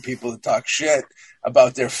out with the people that talk shit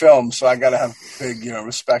about their film. So I got to have big,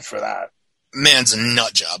 respect for that. Man's a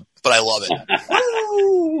nut job, but I love it.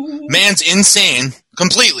 Man's insane,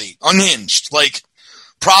 completely unhinged. Like,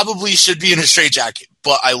 probably should be in a straitjacket,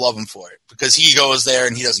 but I love him for it, because he goes there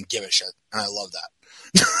and he doesn't give a shit, and I love that.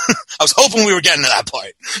 I was hoping we were getting to that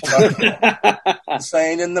part.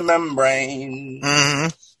 Insane in the membrane. Mm-hmm.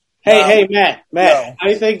 Hey, Matt, no.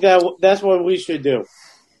 I think that's what we should do.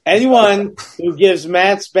 Anyone who gives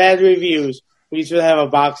Matt's bad reviews, we should have a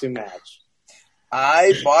boxing match.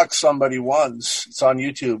 I boxed somebody once. It's on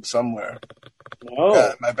YouTube somewhere.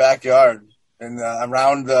 Oh, my backyard, and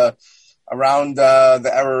around the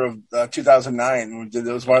era of 2009.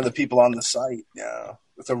 There was one of the people on the site. Yeah,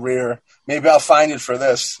 with a rear. Maybe I'll find it for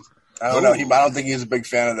this. I don't know. I don't think he's a big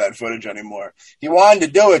fan of that footage anymore. He wanted to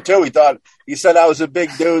do it too. He said I was a big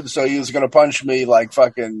dude, so he was going to punch me like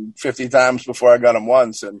fucking 50 times before I got him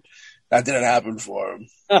once, and that didn't happen for him.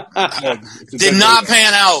 Did not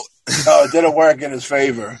pan out. No, it didn't work in his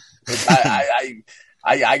favor. I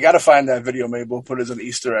got to find that video. Maybe we'll put it as an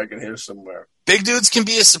Easter egg in here somewhere. Big dudes can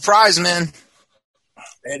be a surprise, man.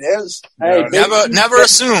 It is. Hey, never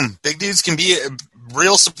assume. Big dudes can be a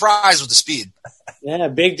real surprise with the speed. Yeah,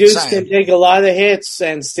 big dudes can take a lot of hits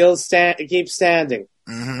and still keep standing.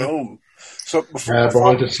 Mm-hmm. Boom. So grab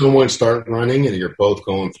onto someone, start running, and you're both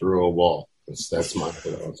going through a wall. That's my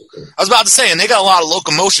philosophy. I was about to say, and they got a lot of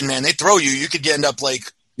locomotion, man. They throw you. You could end up like...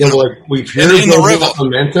 Yeah, like if you're in the river,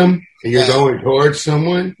 momentum, and you're going towards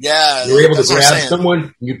someone, you're able to grab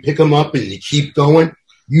someone, you pick them up, and you keep going.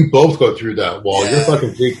 You both go through that wall. You're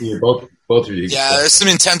fucking taking you both of you. Yeah, there's some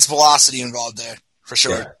intense velocity involved there for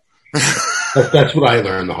sure. Yeah. That's what I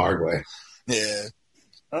learned the hard way. Yeah.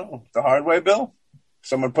 Oh, the hard way, Bill?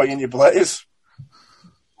 Someone put you in your place?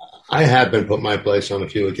 I have been put in my place on a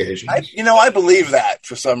few occasions. I believe that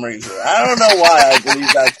for some reason. I don't know why I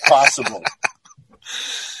believe that's possible.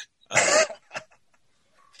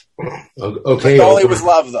 Okay, only with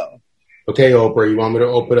love, though. Okay, Oprah, you want me to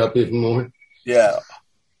open up even more? Yeah.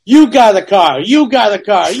 You got a car. You got a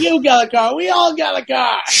car. You got a car. We all got a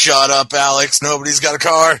car. Shut up, Alex. Nobody's got a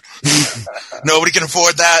car. Nobody can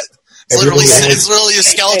afford that. It's literally the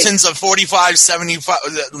skeletons of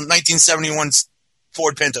 1971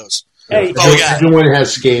 Ford Pintos. Hey, everyone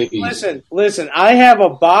has scabies. Listen. I have a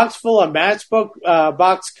box full of Matchbook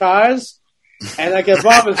box cars. And I can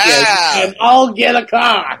promise you, and I'll get a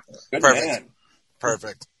car. Good Perfect. Man.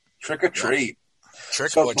 Perfect. Trick or treat.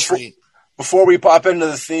 Trick or treat. Before we pop into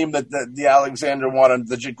the theme that the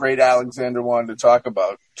great Alexander wanted to talk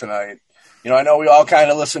about tonight, I know we all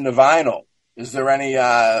kind of listen to vinyl. Is there any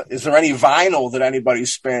vinyl that anybody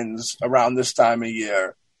spins around this time of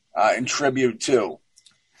year in tribute to?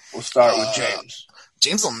 We'll start with James.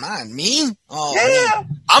 James Lemon, me? Oh, yeah.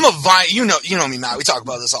 Man. I'm a vinyl. You know me, Matt. We talk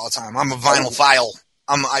about this all the time. I'm a vinyl file.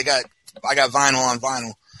 I got vinyl on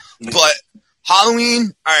vinyl. But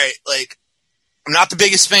Halloween, all right. Like, I'm not the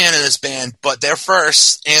biggest fan of this band, but they're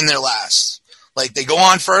first and they're last. Like, they go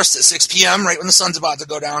on first at 6 p.m. right when the sun's about to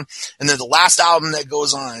go down, and they're the last album that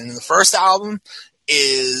goes on. And the first album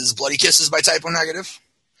is Bloody Kisses by Typo Negative,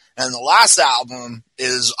 and the last album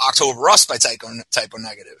is October Rust by Typo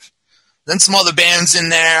Negative. Then some other bands in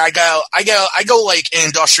there. I go like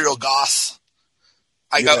industrial goth.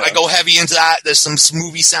 I go heavy into that. There's some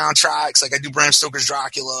movie soundtracks. Like I do Bram Stoker's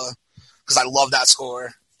Dracula because I love that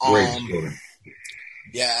score. Great score.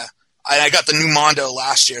 Yeah, I got the new Mondo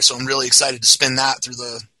last year, so I'm really excited to spin that through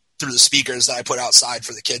the speakers that I put outside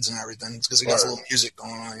for the kids and everything. It's because it got a little music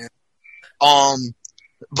going on here.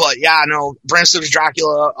 But yeah, no, Bram Stoker's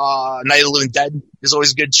Dracula, Night of the Living Dead is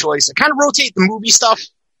always a good choice. I kind of rotate the movie stuff.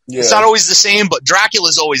 Yeah. It's not always the same, but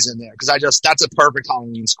Dracula's always in there because that's a perfect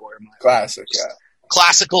Halloween score. Classic, yeah.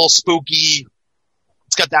 Classical, spooky.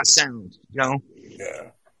 It's got that sound, you know?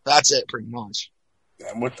 Yeah. That's it, pretty much.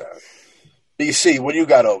 Yeah, I'm with that. DC, what do you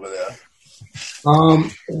got over there?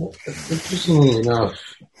 Interestingly enough,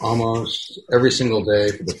 almost every single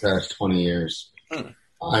day for the past 20 years,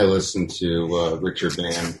 I listen to Richard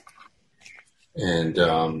Band, and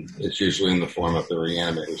it's usually in the form of the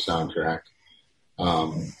Reanimator soundtrack.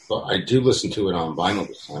 But I do listen to it on vinyl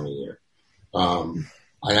this time of year.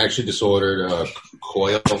 I actually just ordered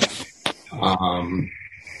Coil.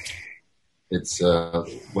 It's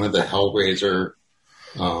one of the Hellraiser,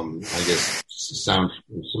 I guess, some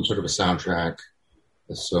sort of a soundtrack.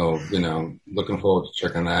 So, looking forward to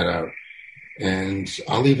checking that out. And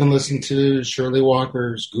I'll even listen to Shirley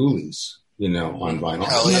Walker's Ghoulies, on vinyl.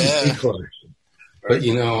 Hell yeah. But,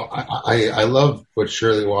 I love what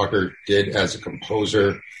Shirley Walker did as a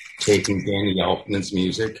composer, taking Danny Elfman's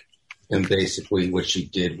music and basically what she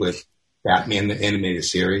did with Batman, the animated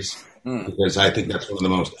series, because I think that's one of the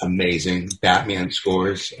most amazing Batman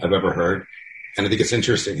scores I've ever heard. And I think it's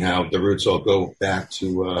interesting how the roots all go back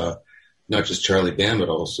to not just Charlie Band, but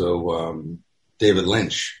also David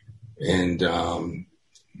Lynch. And,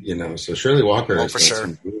 so Shirley Walker has done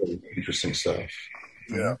some really interesting stuff.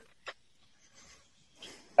 Yeah.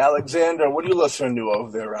 Alexander, what are you listening to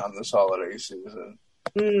over there around this holiday season?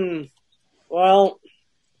 Well,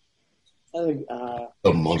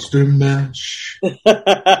 the Monster Mash.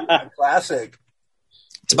 Classic.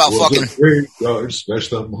 It's about fucking. Smash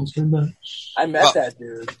the Monster Mash. I met that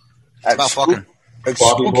dude. It's about fucking.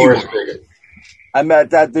 Bobby Morris bigot. I met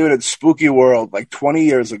that dude at Spooky World like 20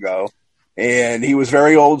 years ago, and he was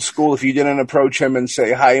very old school. If you didn't approach him and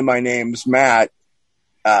say, "Hi, my name's Matt,"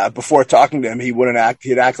 before talking to him, he wouldn't act.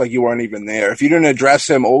 He'd act like you weren't even there. If you didn't address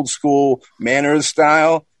him old school manners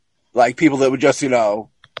style, like people that would just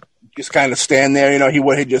just kind of stand there,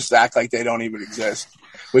 he'd just act like they don't even exist,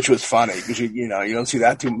 which was funny because you don't see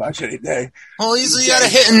that too much any day. Well, he had a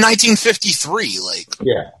hit in 1953.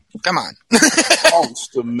 Yeah, come on,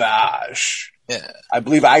 Monster Mash. Yeah, I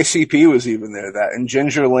believe ICP was even there. That and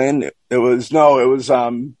Ginger Lynn. It was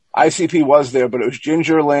ICP was there, but it was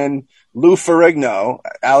Ginger Lynn, Lou Ferrigno.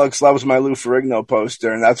 Alex loves my Lou Ferrigno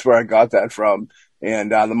poster, and that's where I got that from.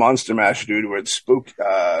 And the Monster Mash dude were at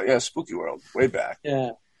Spooky World way back.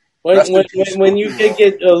 Yeah. When you could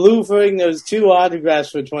get Lou Ferrigno's 2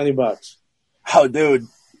 autographs for $20. Oh, dude,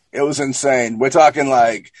 it was insane. We're talking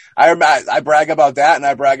like I brag about that, and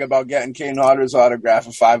I brag about getting Kane Hodder's autograph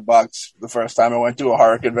for $5 the first time I went to a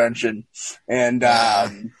horror convention, and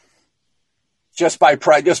just by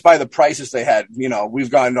the prices they had,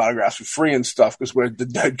 we've gotten autographs for free and stuff because we're the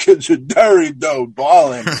dead kids of Derry, dude,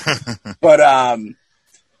 balling. But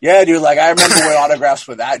yeah, dude, like I remember when autographs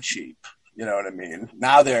were that cheap. You know what I mean?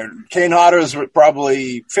 Now Kane Hodder's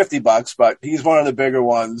probably $50, but he's one of the bigger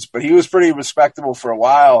ones. But he was pretty respectable for a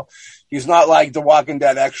while. He's not like the Walking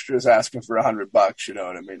Dead extras asking for $100. You know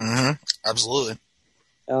what I mean? Mm-hmm. Absolutely.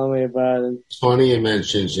 Tell me about it. It's funny you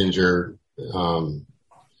mentioned Ginger. Did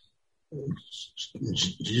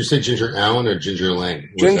you say Ginger Allen or Ginger Lynn?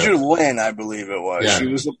 Ginger Lynn, I believe it was. Yeah. She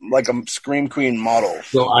was like a Scream Queen model.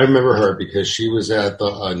 So I remember her because she was at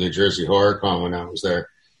the New Jersey Horror Con when I was there.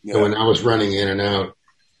 Yeah. And when I was running in and out,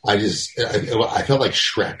 I felt like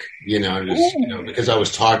Shrek, because I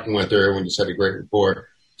was talking with her when you said a great report.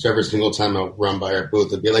 So every single time I would run by her booth,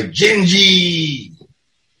 it'd be like, Gingy!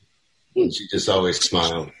 And she just always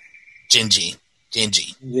smiled. Gingy.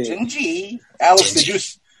 Alex,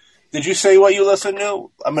 Gingy. Did you say what you listen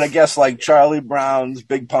to? I'm going to guess like Charlie Brown's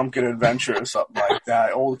Big Pumpkin Adventure or something like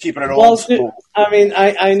that. Keeping it old school. I mean,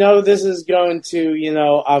 I know this is going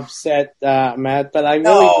to, upset Matt, but I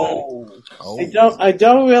really I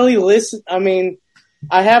don't really listen. I mean,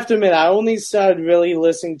 I have to admit, I only started really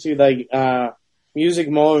listening to music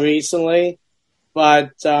more recently,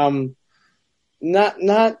 but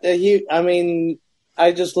not huge. I mean,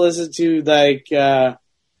 I just listen to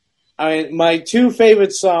my 2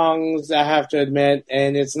 favorite songs, I have to admit,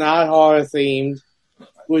 and it's not horror themed,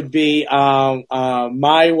 would be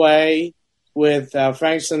My Way with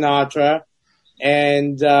Frank Sinatra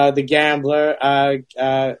and The Gambler.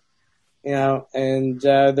 and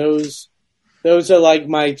those are like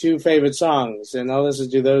my two favorite songs, and I'll listen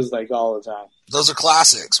to those like all the time. Those are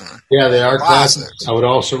classics, man. Yeah, they are classics. I would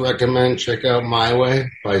also recommend check out My Way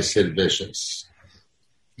by Sid Vicious.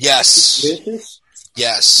 Yes. Vicious?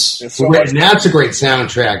 Yes. And that's a great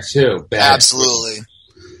soundtrack too. Absolutely.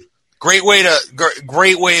 Great way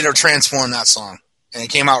to transform that song. And it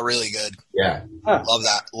came out really good. Yeah. Huh.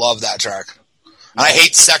 Love that track. And I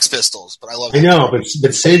hate Sex Pistols, but I love it. I know, but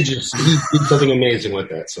Sid he did something amazing with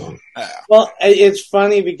that song. Yeah. Well, it's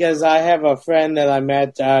funny because I have a friend that I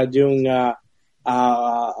met doing a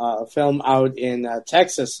film out in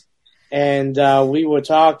Texas, and we were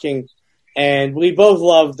talking, and we both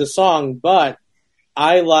loved the song, but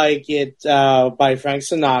I like it by Frank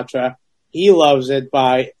Sinatra. He loves it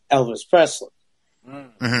by Elvis Presley.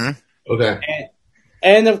 Mm-hmm. Okay.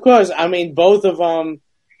 And of course, I mean, both of them,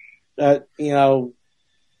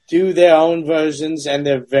 do their own versions, and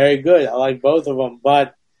they're very good. I like both of them.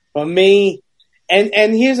 But for me, and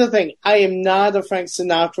here's the thing, I am not a Frank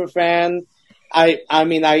Sinatra fan. I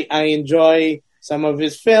mean, I enjoy some of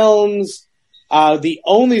his films. The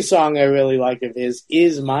only song I really like of his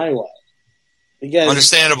is My Way. Because,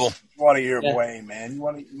 understandable. You want it your way, man. You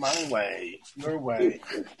want it my way, your way.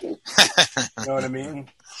 You know what I mean?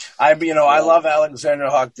 I love Alexander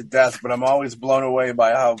Hawk to death, but I'm always blown away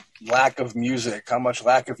by how much lack of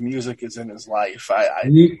music is in his life.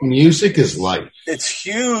 Music is life. It's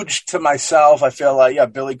huge to myself. I feel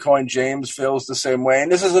like, Billy Coyne James feels the same way.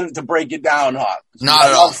 And this isn't to break it down, Hawk. Not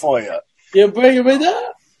at all. For you. You break it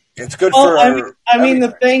up? It's good for I mean,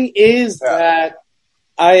 the thing is that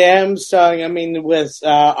I am starting, I mean, with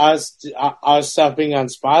our stuff being on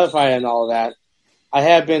Spotify and all that, I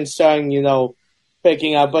have been starting,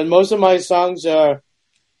 picking up. But most of my songs are,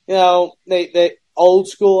 they old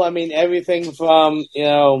school. I mean, everything from,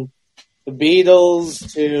 the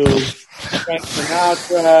Beatles to Frank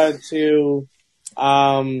Sinatra to,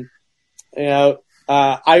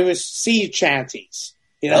 Irish sea chanties.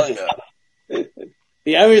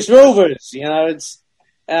 The Irish Rovers. It's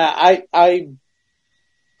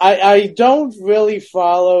I don't really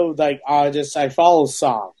follow like artists. I follow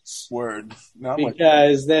songs. Word.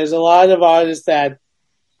 Because there's a lot of artists that,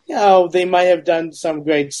 they might have done some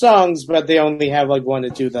great songs, but they only have like one or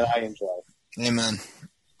two that I enjoy. Amen.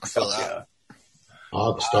 I feel that.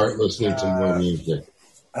 I'll start listening to more music.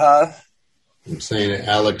 I'm saying,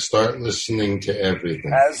 Alex, start listening to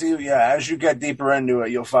everything. As you get deeper into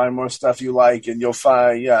it, you'll find more stuff you like, and you'll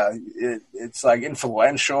find, it's like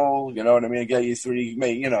influential. You know what I mean? Get you through,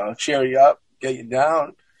 cheer you up, get you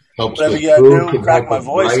down. Helps whatever with you food, do, crack my with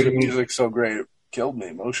voice. The writing. music's so great, it killed me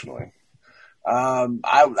emotionally. I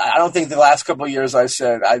don't think the last couple of years I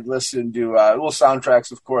said I'd listen to little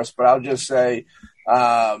soundtracks, of course, but I'll just say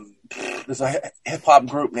there's a hip hop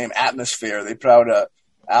group named Atmosphere. They put out a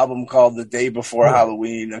album called The Day Before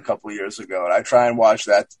Halloween a couple of years ago, and I try and watch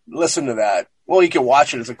that, listen to that. Well, you can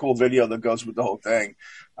watch it. It's a cool video that goes with the whole thing.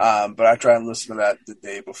 But I try and listen to that The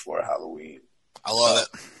Day Before Halloween. I love it.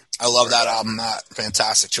 I love that album, Matt.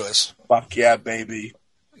 Fantastic choice. Fuck yeah, baby.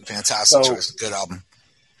 Fantastic choice. Good album.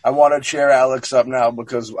 I want to cheer Alex up now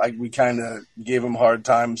because we kind of gave him hard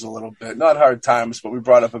times a little bit. Not hard times, but we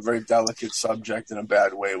brought up a very delicate subject in a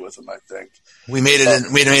bad way with him, I think. We made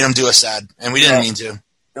it. We made him do us sad, and we didn't mean to.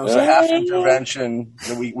 It was a half intervention.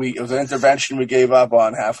 It was an intervention we gave up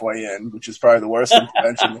on halfway in, which is probably the worst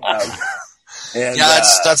intervention we have. And,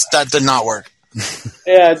 that did not work.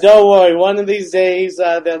 Yeah, don't worry. One of these days,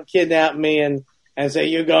 they'll kidnap me and say,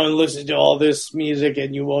 you're going to listen to all this music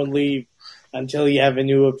and you won't leave until you have a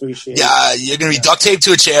new appreciation. Yeah, you're going to be duct taped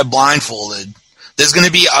to a chair blindfolded. There's going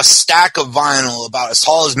to be a stack of vinyl about as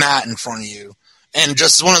tall as Matt in front of you. And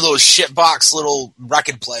just one of those shitbox little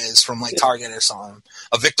record players from like Target or something,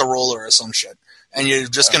 a Victor Roller or some shit. And you're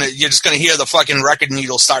just gonna hear the fucking record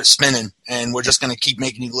needle start spinning, and we're just gonna keep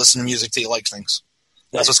making you listen to music till you like things.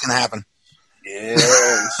 That's what's gonna happen.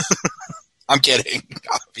 Yes. I'm kidding,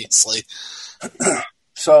 obviously.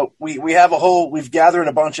 So we've gathered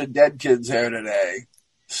a bunch of dead kids here today.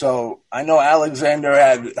 So I know Alexander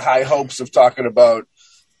had high hopes of talking about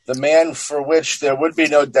the man for which there would be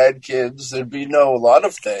no dead kids. There'd be a lot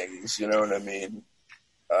of things. You know what I mean?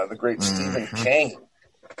 The great Stephen King.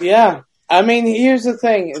 Yeah. I mean, here's the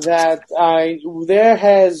thing that there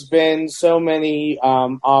has been so many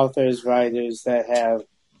authors, writers that have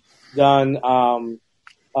done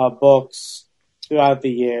books throughout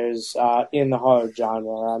the years in the horror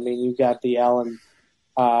genre. I mean, you got the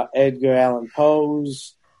Edgar Allan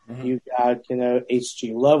Poe's, you got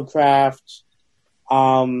H.G. Lovecraft,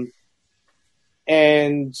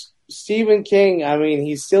 and Stephen King. I mean,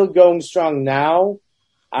 he's still going strong now,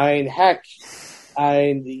 I mean, heck,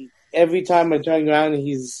 every time I turn around,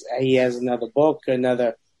 he has another book,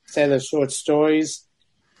 another set of short stories,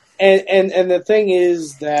 and the thing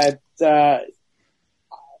is that to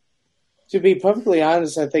be perfectly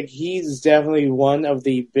honest, I think he's definitely one of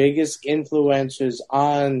the biggest influencers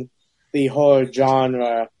on the horror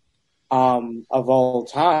genre of all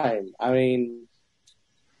time. I mean,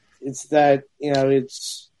 it's that,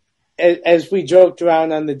 it's as we joked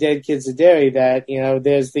around on the Dead Kids of Derry that,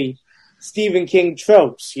 there's the Stephen King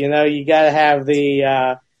tropes. You got to have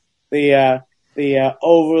the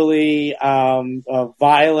overly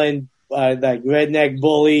violent like redneck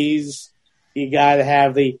bullies. You got to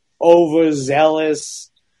have the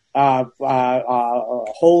overzealous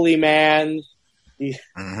holy man.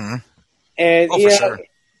 Mm-hmm. And for sure.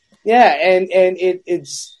 Yeah, and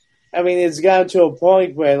it's gotten to a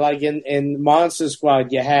point where, like in Monster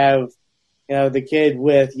Squad, you have the kid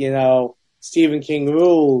with Stephen King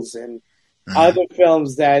rules and other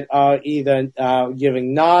films that are either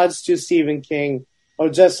giving nods to Stephen King or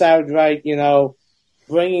just outright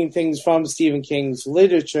bringing things from Stephen King's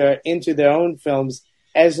literature into their own films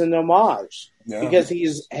as an homage, because he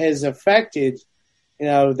has affected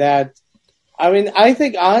that. I mean, I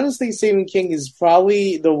think honestly Stephen King is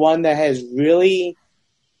probably the one that has really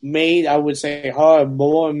made, I would say, horror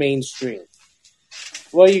more mainstream.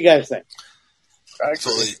 What do you guys think? I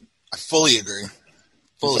fully agree.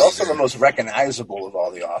 He's also the most recognizable of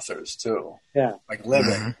all the authors, too. Yeah. Like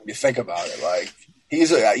living, when you think about it. Like,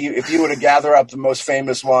 if you were to gather up the most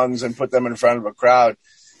famous ones and put them in front of a crowd,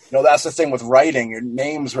 that's the thing with writing. Your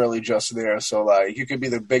name's really just there. So, like, you could be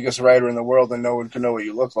the biggest writer in the world and no one can know what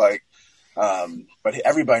you look like. But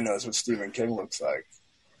everybody knows what Stephen King looks like.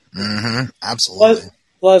 Mm-hmm. Absolutely.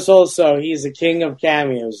 Plus, also, he's a king of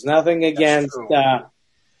cameos. Nothing against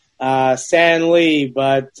Stan Lee,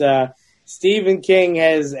 but Stephen King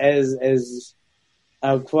has he's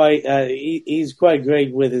quite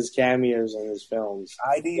great with his cameos in his films.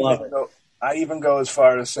 I'd even go as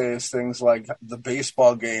far as say things like the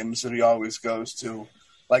baseball games that he always goes to,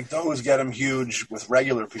 like those get him huge with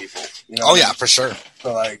regular people. Oh yeah, for sure.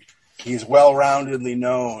 So like he's well-roundedly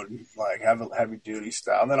known, like heavy duty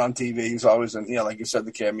style. And then on TV, he's always in, like you said,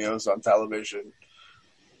 the cameos on television.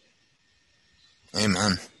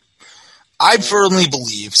 Amen. I firmly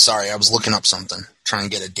believe. Sorry, I was looking up something, trying to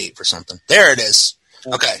get a date for something. There it is.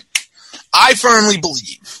 Okay. I firmly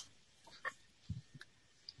believe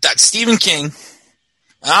that Stephen King. And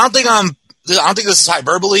I don't think this is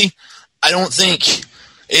hyperbole. I don't think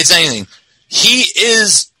it's anything. He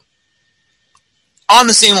is on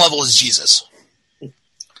the same level as Jesus.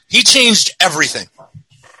 He changed everything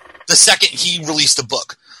the second he released a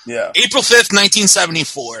book. Yeah. April 5th,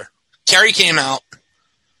 1974, Carrie came out,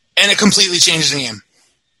 and it completely changed the game.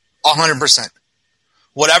 100%.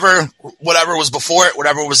 Whatever was before it,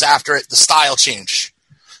 whatever was after it, the style changed.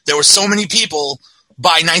 There were so many people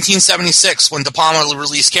by 1976 when De Palma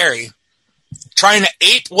released Carrie trying to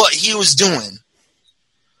ape what he was doing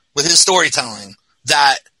with his storytelling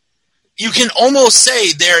that you can almost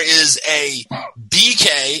say there is a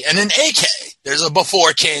BK and an AK. There's a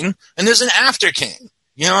before King and there's an after King.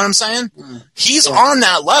 You know what I'm saying? He's on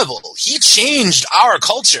that level. He changed our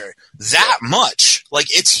culture that much. Like,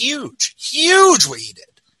 it's huge. Huge what he did.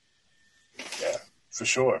 Yeah, for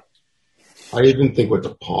sure. I even think what De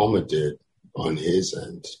Palma did on his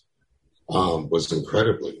end was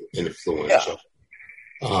incredibly influential.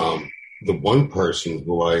 Yeah. The one person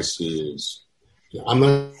who I see is, I'm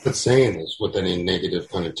not saying this with any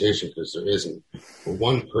negative connotation because there isn't, but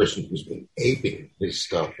one person who's been aping his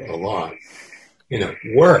stuff a lot, and it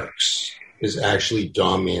works, is actually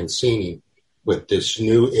Don Mancini with this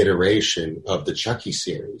new iteration of the Chucky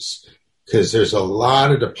series. Because there's a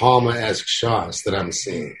lot of De Palma-esque shots that I'm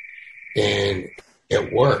seeing, and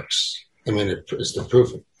it works. I mean, it's the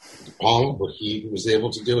proof of De Palma, what he was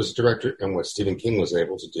able to do as a director, and what Stephen King was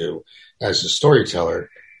able to do as a storyteller,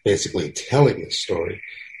 basically telling the story.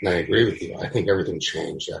 And I agree with you. I think everything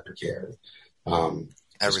changed after Carrie.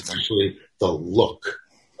 Everything. Especially the look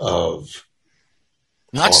of...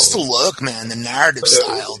 Not just the look, man, the narrative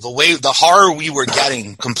style, the way, the horror we were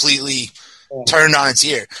getting completely turned on its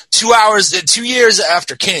ear. 2 years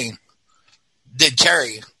after King did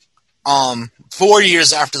Carrie, 4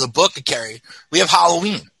 years after the book of Carrie, we have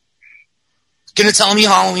Halloween. Gonna tell me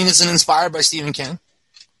Halloween isn't inspired by Stephen King?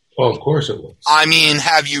 Well, of course it was. I mean,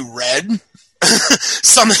 have you read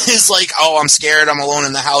some of his, like, oh, I'm scared, I'm alone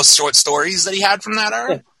in the house short stories that he had from that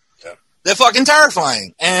era? Yeah. They're fucking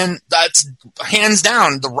terrifying. And that's hands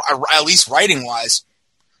down, at least writing-wise,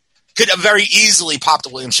 could have very easily popped a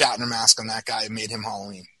William Shatner mask on that guy and made him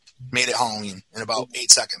Halloween. made it Halloween in about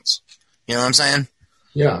 8 seconds. You know what I'm saying?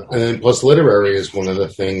 Yeah, and then plus literary is one of the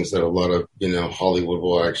things that a lot of, Hollywood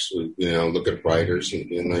will actually, look at writers and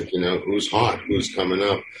being like, who's hot, who's coming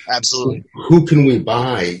up. Absolutely. Who can we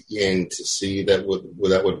buy in to see that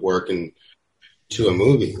would work into a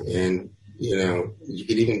movie? And, you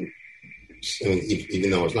could even,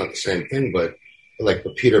 even though it's not the same thing, but like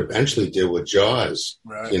what Peter Benchley did with Jaws,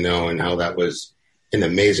 right. And how that was an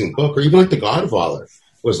amazing book, or even like The Godfather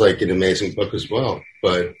was like an amazing book as well.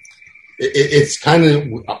 But it's kind of,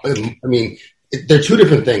 they're two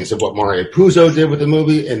different things of what Mario Puzo did with the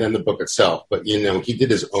movie and then the book itself. But, he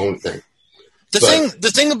did his own thing.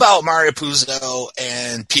 The thing about Mario Puzo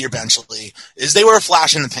and Peter Benchley is they were a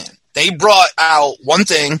flash in the pan. They brought out one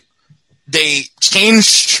thing. They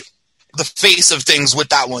changed the face of things with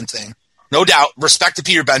that one thing. No doubt. Respect to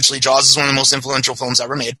Peter Benchley. Jaws is one of the most influential films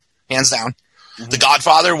ever made. Hands down. Mm-hmm. The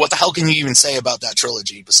Godfather, what the hell can you even say about that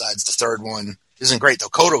trilogy besides the third one? Isn't great, though.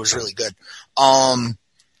 Coda was really good.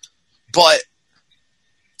 But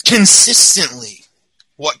consistently,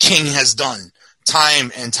 what King has done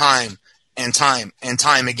time and time and time and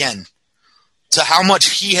time again, to how much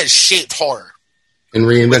he has shaped horror. And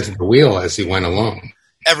reinvented the wheel as he went along.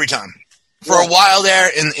 Every time. For a while there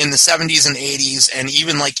in the 70s and 80s and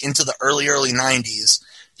even like into the early 90s,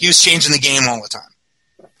 he was changing the game all the time.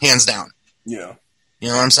 Hands down. Yeah. You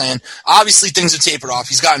know what I'm saying? Obviously, things have tapered off.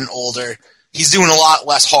 He's gotten older. He's doing a lot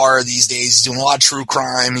less horror these days. He's doing a lot of true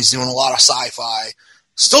crime. He's doing a lot of sci-fi.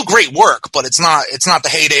 Still great work, but it's not the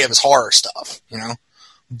heyday of his horror stuff,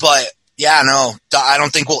 But yeah, no, I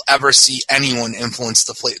don't think we'll ever see anyone influence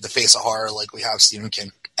the face of horror like we have Stephen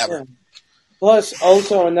King ever. Yeah. Plus,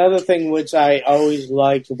 also another thing which I always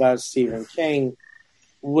liked about Stephen King,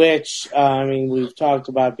 which we've talked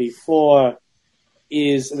about before,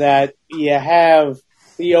 is that you have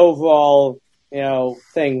the overall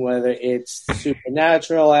thing, whether it's the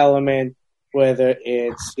supernatural element, whether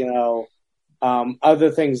it's,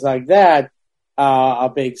 other things like that, a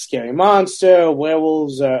big scary monster,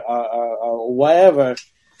 werewolves, or whatever.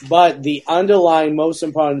 But the underlying most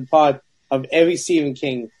important part of every Stephen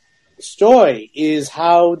King story is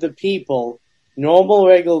how the people, normal,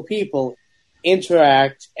 regular people,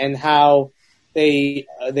 interact and how they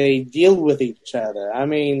deal with each other. I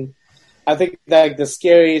think that the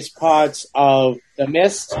scariest parts of The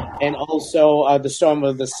Mist and also The Storm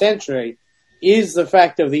of the Century is the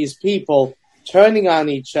fact of these people turning on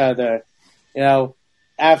each other,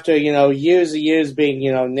 after, years and years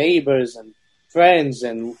being, neighbors and friends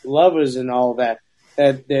and lovers and all that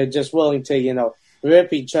they're just willing to,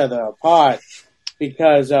 rip each other apart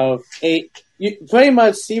because of pretty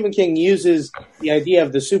much Stephen King uses the idea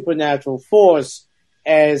of the supernatural force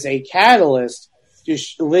as a catalyst to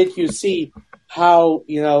let you see how,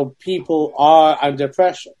 people are under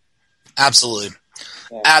pressure. Absolutely.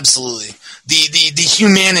 Yeah. Absolutely. The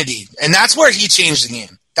humanity. And that's where he changed the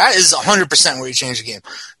game. That is 100% where he changed the game.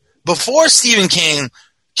 Before Stephen King,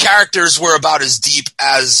 characters were about as deep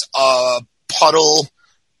as a puddle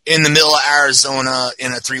in the middle of Arizona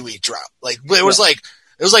in a 3-week drought. Like, it was like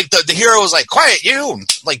the hero was like, quiet you,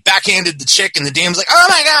 like backhanded the chick and the dame's like, oh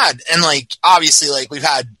my God. And like, obviously, like we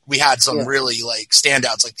had some really like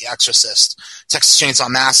standouts like The Exorcist, Texas Chainsaw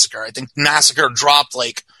Massacre. I think Massacre dropped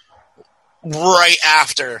like right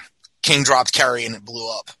after King dropped Carrie and it blew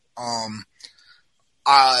up.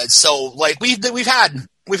 So like we've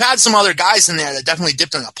had some other guys in there that definitely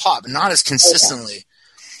dipped in the pot, but not as consistently. Okay.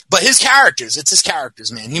 But it's his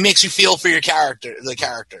characters, man. He makes you feel for the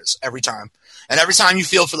characters every time. And every time you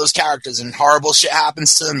feel for those characters and horrible shit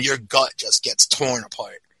happens to them, your gut just gets torn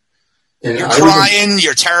apart. And you're crying,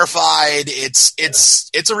 you're terrified. It's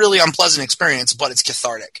a really unpleasant experience, but it's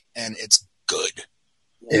cathartic and it's good.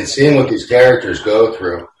 And seeing what these characters go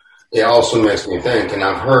through, it also makes me think, and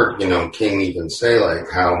I've heard, King even say like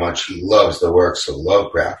how much he loves the works of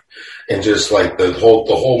Lovecraft and just like the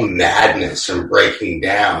whole madness and breaking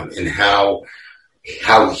down and how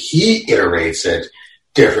he iterates it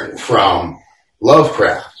different from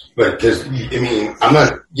Lovecraft. But because,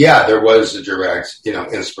 there was a direct,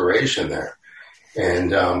 inspiration there.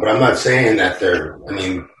 And, but I'm not saying that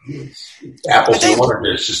apples and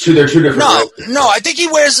oranges. They're two different. No, I think he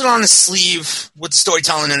wears it on his sleeve with the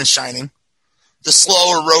storytelling and the shining. The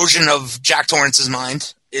slow erosion of Jack Torrance's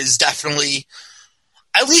mind is definitely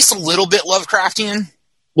at least a little bit Lovecraftian.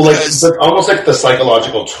 Well, but almost like the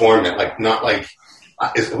psychological torment, like not like.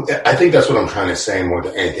 I think that's what I'm trying to say more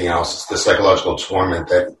than anything else. It's the psychological torment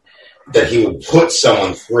that he would put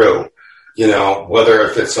someone through. Whether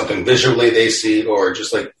if it's something visually they see or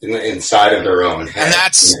just like inside of their own head. And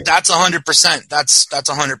that's 100%. That's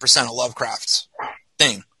 100% a Lovecraft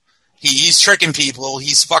thing. He's tricking people.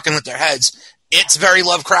 He's fucking with their heads. It's very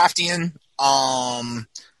Lovecraftian. The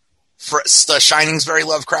Shining's very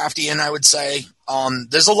Lovecraftian, I would say.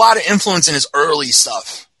 There's a lot of influence in his early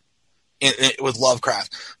stuff with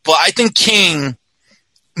Lovecraft. But I think King,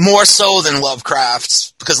 more so than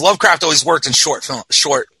Lovecraft, because Lovecraft always worked in short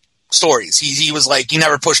stories. He was like, he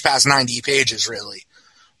never pushed past 90 pages, really,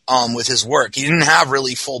 with his work. He didn't have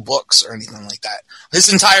really full books or anything like that.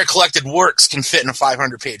 His entire collected works can fit in a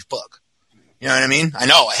 500-page book. You know what I mean? I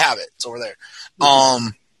know, I have it. It's over there.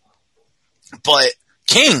 But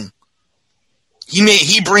King,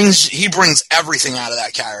 he brings everything out of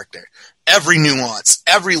that character. Every nuance,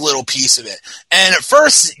 every little piece of it. And at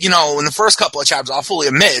first, in the first couple of chapters, I'll fully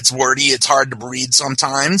admit it's wordy, it's hard to read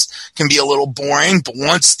sometimes, can be a little boring, but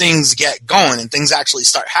once things get going and things actually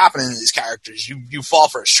start happening to these characters, you fall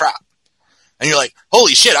for his trap. And you're like,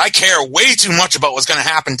 holy shit, I care way too much about what's going to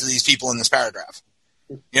happen to these people in this paragraph.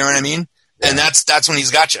 You know what I mean? And that's when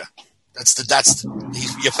he's got you.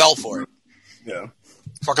 You fell for it. Yeah.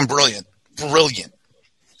 Fucking brilliant. Brilliant.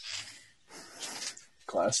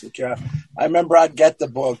 Classic, yeah. I remember I'd get the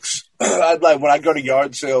books. When I'd go to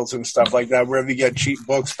yard sales and stuff like that, wherever you get cheap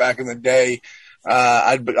books back in the day,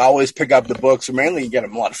 I'd always pick up the books. Mainly, you get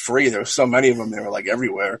them a lot free. There were so many of them; they were like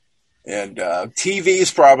everywhere. And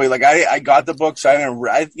TVs probably like I got the books.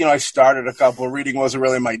 I started a couple. Reading wasn't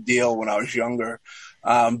really my deal when I was younger.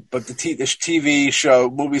 But the TV show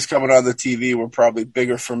movies coming on the TV were probably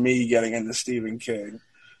bigger for me getting into Stephen King.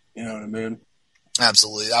 You know what I mean?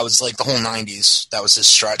 Absolutely. That was like the whole 90s. That was his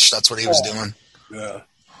stretch. That's what he was doing. Yeah.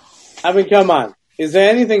 I mean, come on. Is there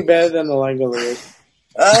anything better than the Langoliers?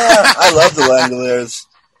 I love the Langoliers.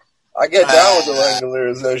 I get down with the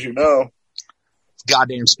Langoliers, as you know.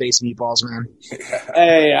 Goddamn space meatballs, man.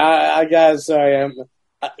 Hey, I gotta say,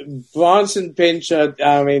 Bronson Pinchot,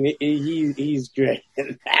 I mean, he's great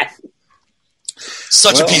in that.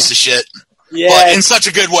 Such a piece of shit. Yeah. But in such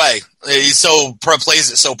a good way. He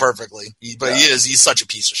plays it so perfectly. He's such a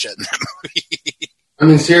piece of shit in that movie. I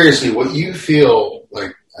mean, seriously, what you feel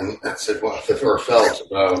like, and that's it, or felt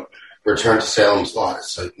about Return to Salem's Lot,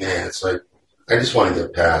 it's like, man, I just want to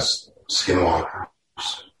get past Skinwalkers.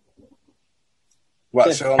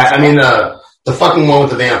 What? So I mean, the fucking one with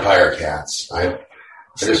the vampire cats.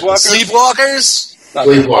 Sleepwalkers?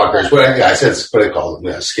 Sleepwalkers. I said what I call them.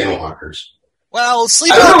 Yeah, Skinwalkers. Well,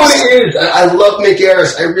 Sleepwalkers. I don't know what it is. I love Mick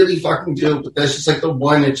Garris. I really fucking do. But that's just like the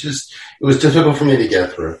one. It was difficult for me to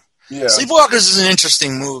get through. Yeah. Sleepwalkers is an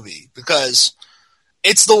interesting movie because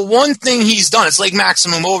it's the one thing he's done. It's like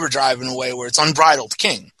Maximum Overdrive in a way where it's unbridled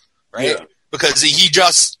King, right? Yeah. Because he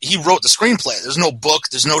wrote the screenplay. There's no book.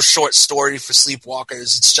 There's no short story for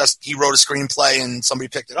Sleepwalkers. It's just he wrote a screenplay and somebody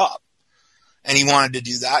picked it up. And he wanted to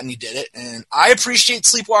do that, and he did it. And I appreciate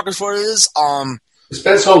Sleepwalkers for what it is. It's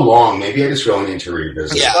been so long. Maybe I just really need to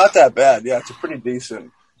revisit it. It's not that bad. Yeah, it's pretty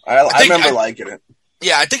decent. I remember liking it.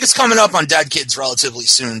 Yeah, I think it's coming up on Dead Kids relatively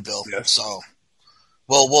soon, Bill. Yes. So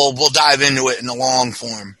we'll dive into it in the long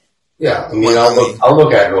form. Yeah, I mean, I'll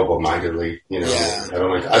look at it open-mindedly. Yeah. I don't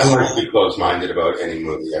like to be closed-minded about any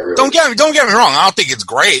movie. Don't get me wrong. I don't think it's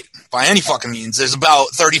great by any fucking means. There's about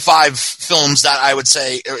 35 films that I would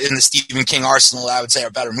say in the Stephen King arsenal that I would say are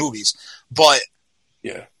better movies. But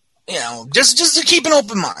yeah, just to keep an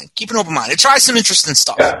open mind. Keep an open mind. It tries some interesting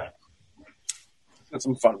stuff. Yeah. Got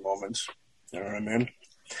some fun moments. You know what I mean?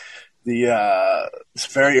 The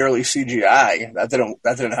very early CGI that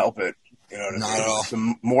didn't help it. You know what I mean? Not at all.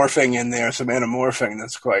 Some morphing in there, some anamorphing.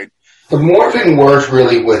 That's quite. The morphing works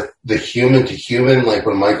really with the human to human, like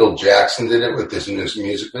when Michael Jackson did it with this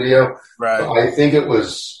music video. Right. So I think it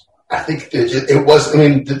was. I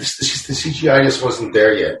mean, the CGI just wasn't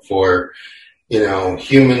there yet for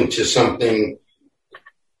human to something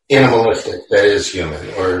animalistic that is human,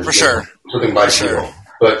 or for sure something bipedal.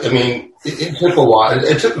 But I mean, it took a while.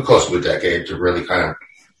 It took close to a decade to really kind of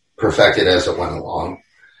perfect it as it went along.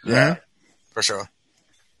 Yeah. For sure.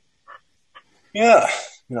 Yeah.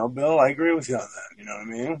 Bill, I agree with you on that. You know what I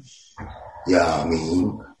mean?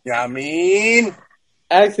 Yeah, I mean.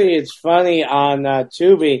 Actually, it's funny on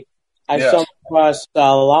Tubi. I stumbled across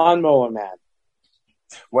Lawnmower Man.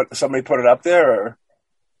 What? Somebody put it up there, or?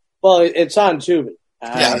 Well, it's on Tubi.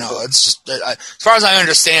 It's just as far as I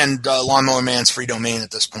understand, Lawnmower Man's free domain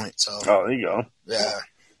at this point. So. Oh, there you go. Yeah.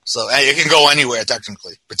 So it can go anywhere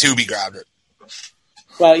technically, but Tubi grabbed it.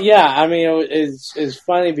 Well, yeah, I mean, it's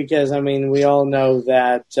funny because, I mean, we all know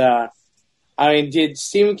that, did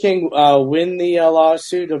Stephen King win the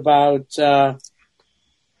lawsuit about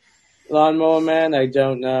Lawnmower Man? I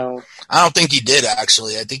don't know. I don't think he did,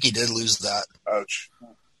 actually. I think he did lose that. Ouch.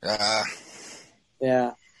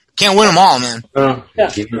 Yeah. Can't win them all, man. Yeah.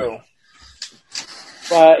 True.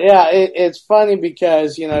 But yeah, it's funny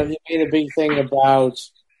because he made a big thing about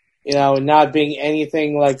not being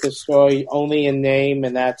anything like the story, only in name,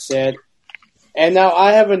 and that's it. And now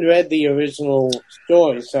I haven't read the original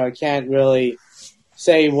story, so I can't really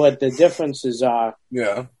say what the differences are.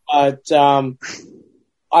 Yeah. But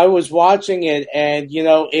I was watching it, and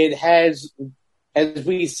it has, as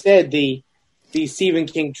we said, the Stephen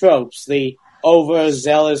King tropes, the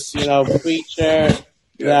overzealous, preacher,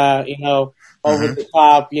 over the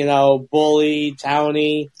top, bully,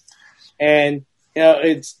 townie, and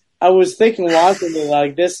I was thinking watching it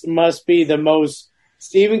like this must be the most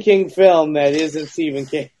Stephen King film that isn't Stephen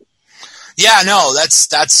King. Yeah, no,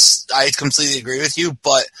 that's I completely agree with you.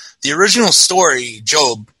 But the original story,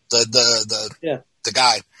 Job, the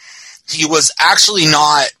guy, he was actually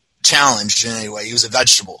not challenged in any way. He was a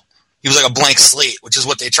vegetable. He was like a blank slate, which is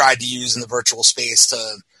what they tried to use in the virtual space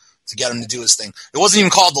to get him to do his thing. It wasn't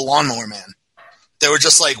even called the Lawnmower Man. They were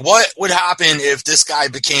just like, what would happen if this guy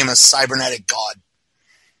became a cybernetic god?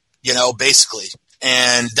 Basically.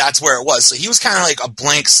 And that's where it was. So he was kind of like a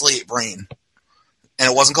blank slate brain.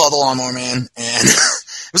 And it wasn't called the Lawnmower Man. And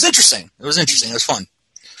it was interesting. It was interesting. It was fun.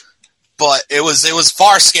 But it was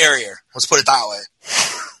far scarier. Let's put it that way.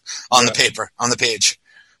 On the page.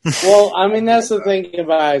 Well, I mean, that's the thing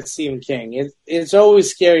about Stephen King. It's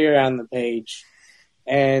always scarier on the page.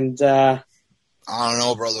 And, I don't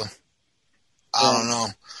know, brother. I don't know.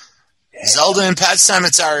 Zelda in Pet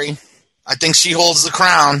Sematary. I think she holds the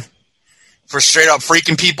crown for straight up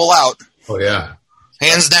freaking people out. Oh, yeah.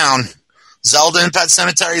 Hands down. Zelda in Pet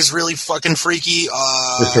Sematary is really fucking freaky.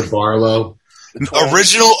 Mr. Barlow.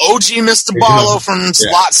 Original OG Mr. Barlow from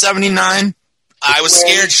Lot 79. I was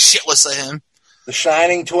scared shitless of him. The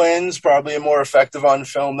Shining twins, probably more effective on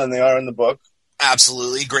film than they are in the book.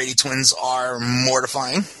 Absolutely. Grady twins are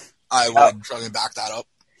mortifying. I would try to back that up.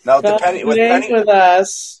 Now, depending with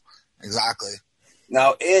us. Exactly.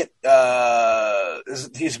 Now, he's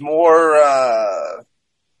more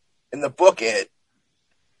in the book.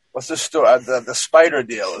 What's the story? The spider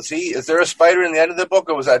deal. Is there a spider in the end of the book,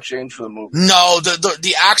 or was that changed for the movie? No,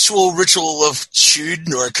 the actual ritual of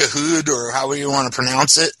Chud or Kahood or however you want to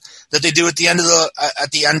pronounce it that they do at the end of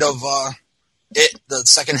the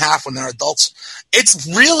second half when they're adults. It's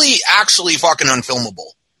really actually fucking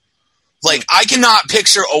unfilmable. Like, I cannot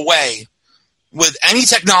picture a way with any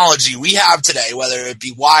technology we have today, whether it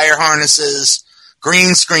be wire harnesses,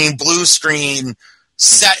 green screen, blue screen,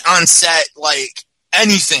 set on set, like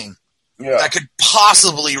anything that could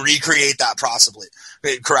possibly recreate that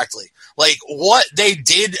correctly. Like, what they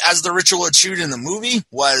did as the ritual of Chud in the movie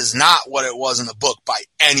was not what it was in the book by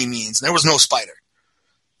any means. There was no spider.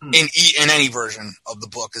 In any version of the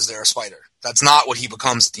book is there a spider. That's not what he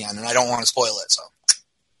becomes at the end, and I don't want to spoil it, so.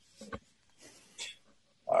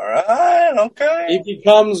 All right, okay. He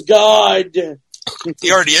becomes God.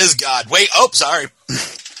 He already is God. Wait, sorry.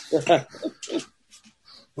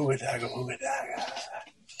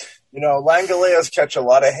 Langoliers catch a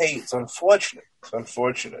lot of hate. It's unfortunate.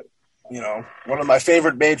 One of my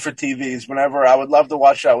favorite made-for-TVs. Whenever I would love to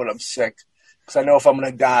watch that when I'm sick, because I know if I'm going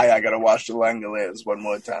to die, I got to watch the Langoliers one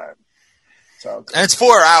more time. So, and it's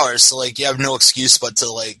 4 hours, so you have no excuse but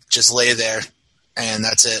to just lay there, and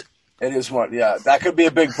that's it. It is one, yeah. That could be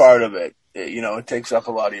a big part of it. It takes up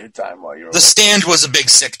a lot of your time while you're. The Stand was a big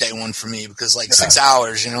sick day one for me because 6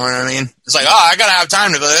 hours. You know what I mean? It's I gotta have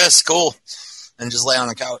time to go. This cool, and just lay on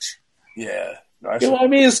the couch. Yeah. You want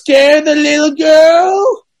me to scare the little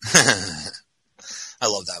girl? I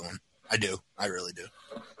love that one. I do. I really do.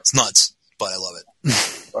 It's nuts, but I love it.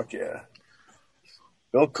 Fuck yeah.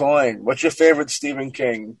 Bill Coyne, what's your favorite Stephen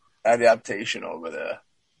King adaptation over there?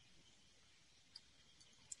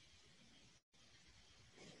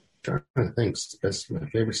 I'm trying to think. That's my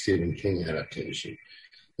favorite Stephen King adaptation.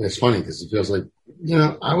 And it's funny because it feels like,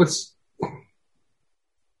 I would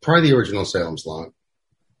probably the original Salem's Lot.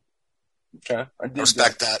 Okay. I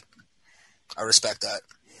respect that. I respect that.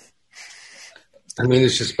 I mean,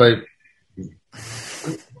 it's just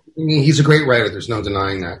he's a great writer. There's no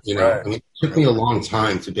denying that, Right. I mean, it took me a long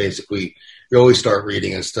time to basically really start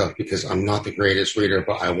reading and stuff because I'm not the greatest reader,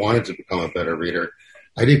 but I wanted to become a better reader.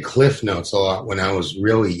 I did Cliff Notes a lot when I was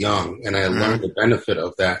really young, and I learned the benefit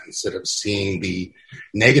of that instead of seeing the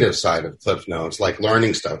negative side of Cliff Notes, like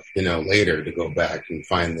learning stuff, later to go back and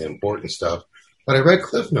find the important stuff. But I read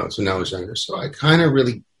Cliff Notes when I was younger, so I kind of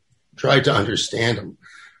really tried to understand them.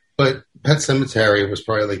 But Pet Sematary was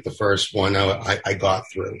probably the first one I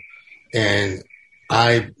got through. And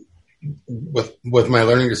with my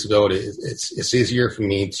learning disability, it's easier for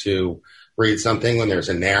me to read something when there's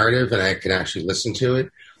a narrative and I can actually listen to it.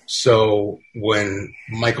 So when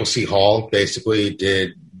Michael C. Hall basically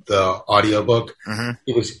did the audiobook,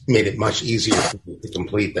 it made it much easier for me to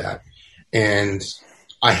complete that. And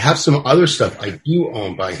I have some other stuff I do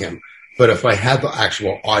own by him, but if I had the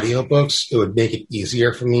actual audiobooks, it would make it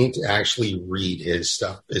easier for me to actually read his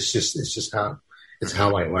stuff. It's just how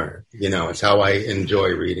I learn. You know, it's how I enjoy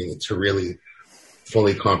reading, to really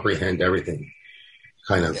fully comprehend everything.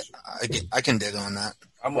 Kind of. Yeah, I can dig on that.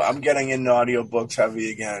 I'm getting into audiobooks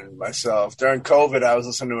heavy again myself. During COVID, I was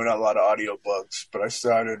listening to a lot of audiobooks, but I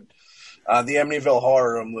started the Amityville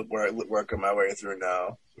Horror. I'm working my way through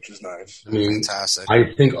now, which is nice. I mean, fantastic.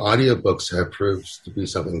 I think audiobooks have proved to be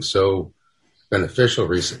something so beneficial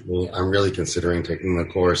recently. I'm really considering taking the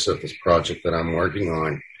course of this project that I'm working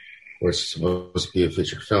on, where it's supposed to be a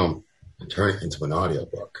feature film, and turn it into an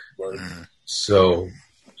audiobook. So,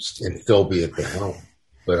 and still be at the helm.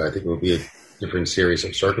 But I think it would be a different series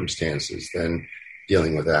of circumstances than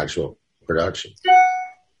dealing with actual production.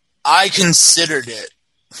 I considered it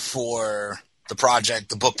for the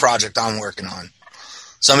book project I'm working on.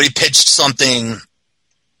 Somebody pitched something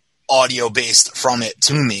audio-based from it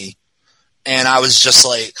to me, and I was just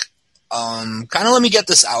like, kind of let me get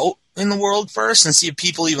this out in the world first and see if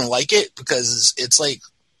people even like it, because it's going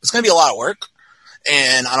to be a lot of work.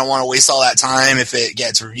 And I don't want to waste all that time if it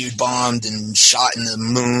gets reviewed bombed and shot in the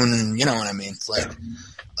moon, and you know what I mean.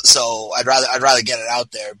 So I'd rather get it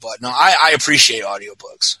out there. But no, I appreciate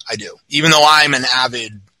audiobooks. I do, even though I'm an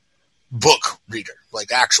avid book reader,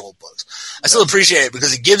 like actual books. I still appreciate it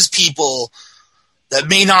because it gives people that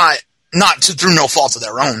may not through no fault of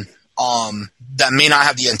their own, that may not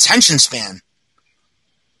have the attention span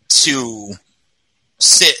to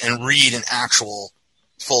sit and read an actual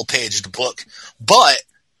full-paged book, but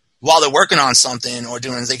while they're working on something or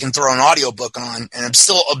doing, they can throw an audiobook on and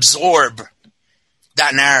still absorb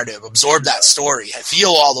that narrative, absorb that story, feel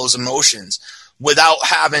all those emotions without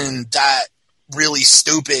having that really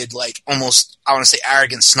stupid, like almost, I want to say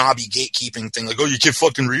arrogant, snobby gatekeeping thing, like, oh, you can't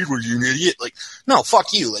fucking read, were you an idiot? Like, no,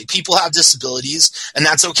 fuck you. Like, people have disabilities, and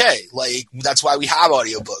that's okay. Like, that's why we have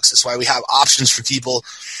audiobooks. That's why we have options for people,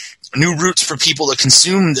 new routes for people to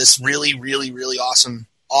consume this really, really, really awesome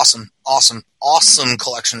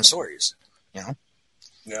collection of stories, you know?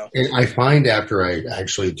 Yeah. And I find after I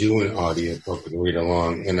actually do an audiobook and read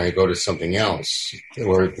along and I go to something else,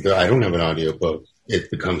 or I don't have an audiobook, it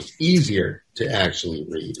becomes easier to actually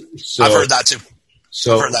read. So, I've heard that too.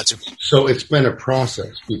 So it's been a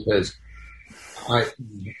process, because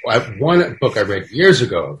one book I read years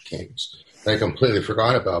ago of Kingz that I completely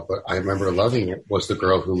forgot about, but I remember loving it, was The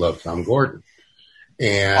Girl Who Loved Tom Gordon.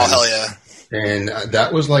 And, oh, hell yeah. And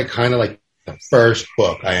that was kind of like the first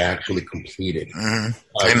book I actually completed.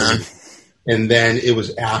 Amen. And then it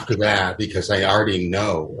was after that, because I already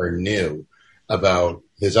knew about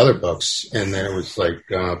his other books. And then it was like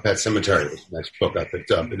Pet Sematary was the next book I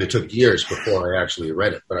picked up. And it took years before I actually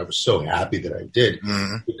read it, but I was so happy that I did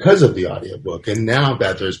because of the audiobook. And now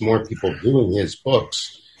that there's more people doing his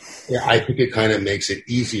books, yeah, I think it kind of makes it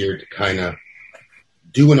easier to kind of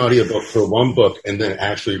do an audiobook for one book and then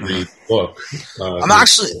actually read the book.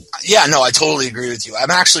 I totally agree with you.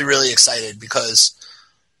 I'm actually really excited because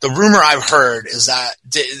the rumor I've heard is that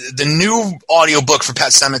the new audiobook for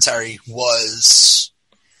Pet Sematary was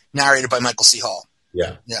narrated by Michael C. Hall.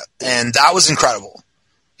 Yeah. Yeah. And that was incredible.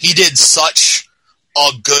 He did such a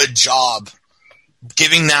good job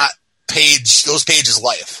giving those pages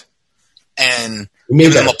life. And he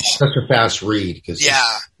made that such a fast read.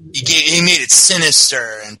 He made it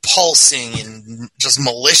sinister and pulsing and just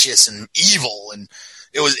malicious and evil, and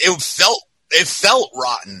it felt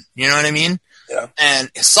rotten. You know what I mean? Yeah. And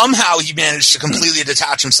somehow he managed to completely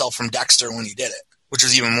detach himself from Dexter when he did it, which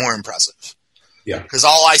was even more impressive. Yeah. Because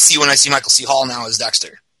all I see when I see Michael C. Hall now is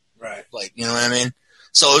Dexter. Right. Like, you know what I mean?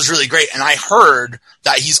 So it was really great. And I heard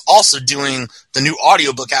that he's also doing the new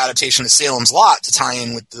audiobook adaptation of Salem's Lot to tie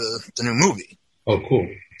in with the new movie. Oh, cool.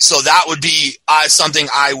 So that would be something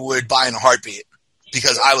I would buy in a heartbeat,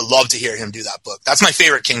 because I would love to hear him do that book. That's my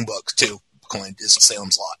favorite King book, too, coined, is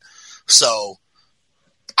Salem's Lot. So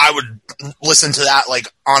I would listen to that like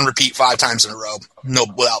on repeat 5 times in a row,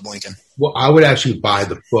 without blinking. Well, I would actually buy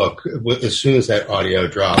the book as soon as that audio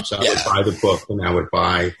drops. I would buy the book, and I would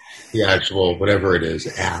buy the actual, whatever it is,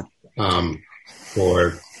 app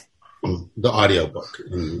for the audiobook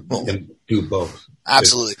and do both.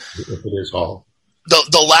 Absolutely. If it is all.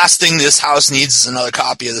 The last thing this house needs is another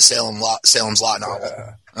copy of the Salem's Lot novel.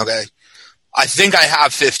 Okay. I think I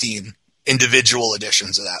have 15 individual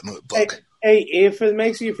editions of that book. Hey, if it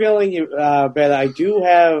makes you feel any better, I do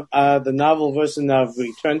have the novel version of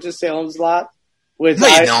Return to Salem's Lot. No, you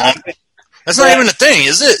don't. That's not even a thing,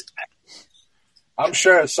 is it? I'm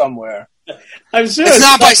sure it's somewhere. I'm sure it's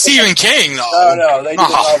not by Stephen King, though. No, they do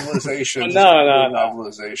novelization.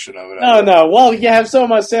 Novelization of it. No. Well, you have so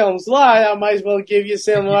much Salem's Lot. I might as well give you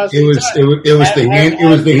Salem Lot. It was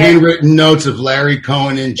the handwritten notes of Larry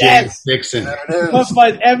Cohen and James Dixon.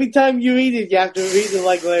 But every time you read it, you have to read it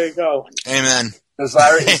like Larry Cohen. Amen.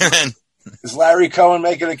 Is Larry Cohen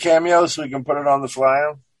making a cameo so we can put it on the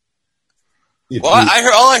flyer? Well,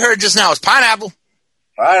 all I heard just now is pineapple.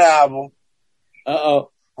 Pineapple.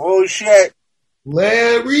 Uh-oh. Oh, shit.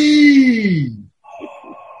 Larry!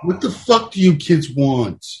 What the fuck do you kids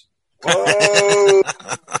want? Oh,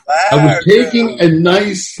 I was taking a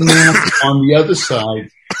nice nap on the other side,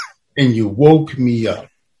 and you woke me up.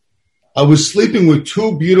 I was sleeping with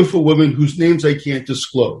two beautiful women whose names I can't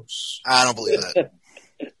disclose. I don't believe that.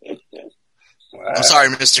 I'm sorry,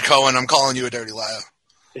 Mr. Cohen. I'm calling you a dirty liar.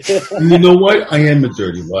 You know what? I am a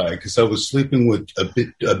dirty liar because I was sleeping with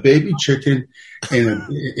a baby chicken and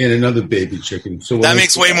another baby chicken. So that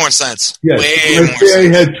makes way more sense. Yes, way when more I say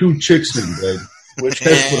sense. I had two chicks in bed,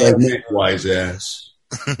 that's what I meant, wise ass.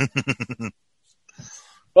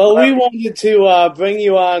 Well, we wanted to bring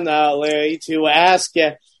you on, Larry, to ask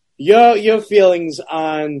you your feelings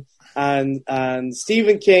on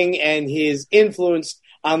Stephen King and his influence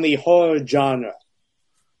on the horror genre.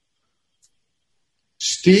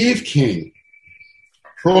 Steve King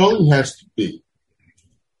probably has to be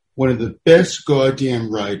one of the best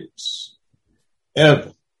goddamn writers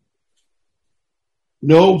ever.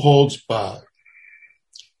 No holds barred.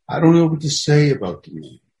 I don't know what to say about the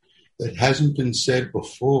man that hasn't been said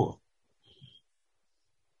before.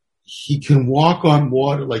 He can walk on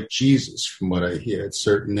water like Jesus, from what I hear at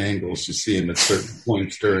certain angles. You see him at certain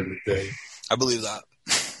points during the day. I believe that.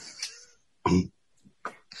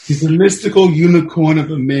 He's a mystical unicorn of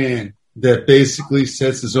a man that basically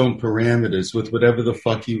sets his own parameters with whatever the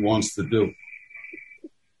fuck he wants to do.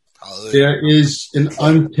 Hallelujah. There is an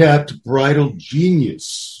untapped bridal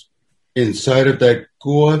genius inside of that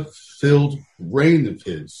gore-filled brain of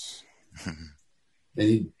his. And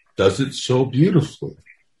he does it so beautifully.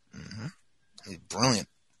 Mm-hmm. He's brilliant.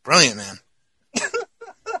 Brilliant, man.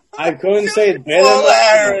 I couldn't say it better.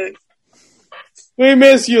 Larry. We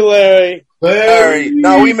miss you, Larry. Larry.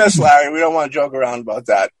 No, we miss Larry. We don't want to joke around about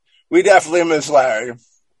that. We definitely miss Larry.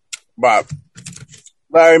 But,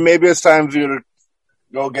 Larry, maybe it's time for you to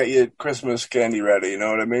go get your Christmas candy ready. You know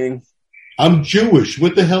what I mean? I'm Jewish.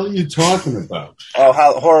 What the hell are you talking about? Oh,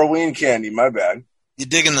 Halloween candy. My bad. You're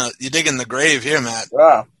digging the grave here, Matt.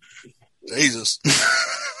 Ah. Jesus.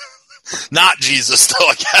 Not Jesus, though,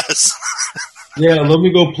 I guess. Yeah, let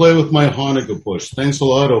me go play with my Hanukkah bush. Thanks a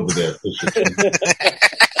lot over there.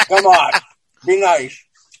 Come on. Be nice.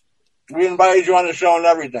 We invited you on the show and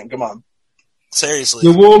everything. Come on. Seriously.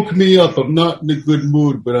 You woke me up. I'm not in a good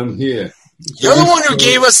mood, but I'm here. You're the one who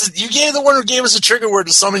gave us a trigger word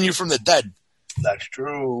to summon you from the dead. That's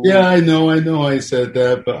true. Yeah, I know I said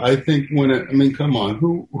that, but I think come on,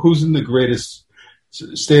 who's in the greatest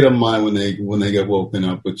state of mind when they get woken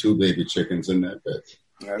up with two baby chickens in that bed?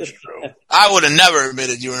 That's true. I would have never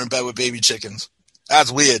admitted you were in bed with baby chickens.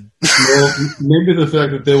 That's weird. Well, maybe the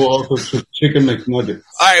fact that they were also chicken McNuggets.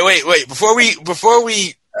 All right, wait. Before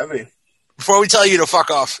we tell you to fuck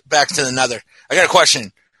off back to the nether, I got a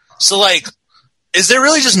question. So, like, is there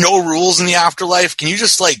really just no rules in the afterlife? Can you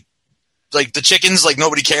just like the chickens, like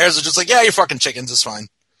nobody cares? It's just like, yeah, you're fucking chickens. It's fine.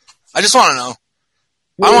 I just want to know.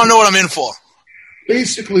 I want to know what I'm in for.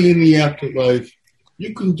 Basically, in the afterlife,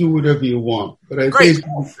 you can do whatever you want. But I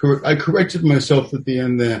corrected myself at the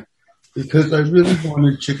end there because I really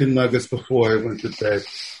wanted chicken nuggets before I went to bed.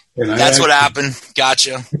 And that's what happened.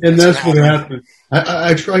 Gotcha. And that's what happened.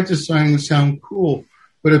 I tried to sound cool,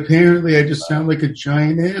 but apparently I just sound like a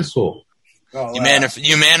giant asshole. Oh, you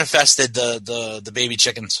manifested the baby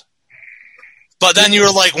chickens. But then you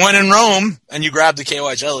were like, when in Rome, and you grabbed the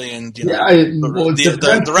KY jelly, and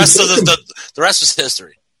the rest was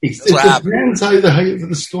history. It depends how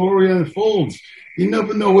the story unfolds. You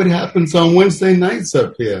never know what happens on Wednesday nights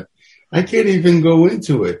up here. I can't even go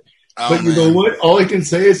into it. But you know what? All I can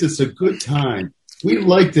say is it's a good time. We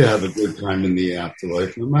like to have a good time in the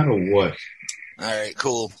afterlife, no matter what. All right,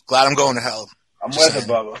 cool. Glad I'm going to hell. I'm with it,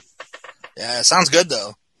 Bubba. Yeah, it sounds good,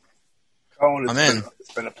 though. Cohen,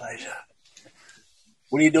 it's been a pleasure.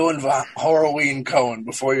 What are you doing for Halloween, Cohen,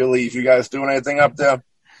 before you leave? You guys doing anything up there?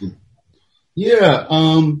 Yeah,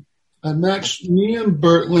 me and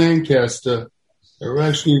Burt Lancaster are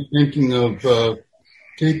actually thinking of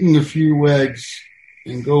taking a few eggs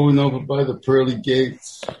and going over by the pearly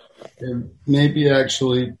gates and maybe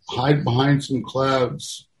actually hide behind some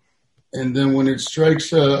clouds And then when it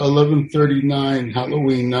strikes 11:39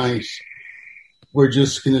 Halloween night, we're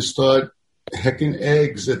just going to start hecking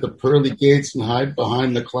eggs at the pearly gates and hide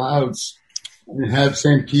behind the clouds and have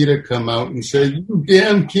St. Peter come out and say, "You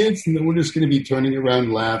damn kids," and then we're just going to be turning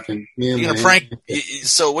around laughing. You're going to prank.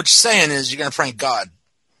 So what you're saying is you're going to prank God.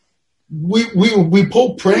 We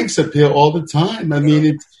pull pranks up here all the time. I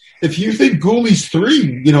mean, if you think Ghoulies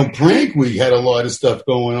 3, prank, we had a lot of stuff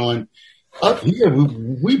going on. Up here,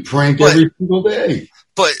 we prank every single day.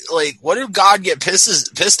 But, what if God get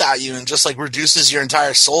pissed at you and just, reduces your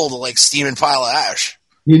entire soul to, steaming pile of ash?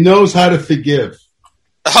 He knows how to forgive.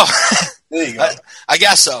 Oh, there you go. I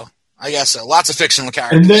guess so. Lots of fictional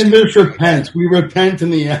characters. And then there's repent. We repent in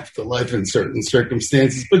the afterlife in certain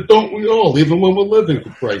circumstances, but don't we all, even when we're living, for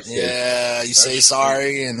Christ's sake? Yeah, you say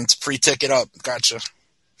sorry, and it's pre-ticket up. Gotcha.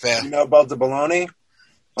 Fair. You know about the baloney?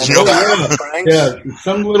 Yeah,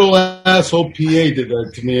 some little asshole PA did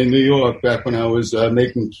that to me in New York back when I was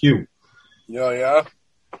making Q. Yeah.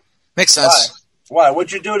 Makes sense. Why?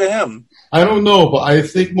 What'd you do to him? I don't know, but I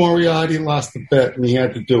think Moriarty lost the bet and he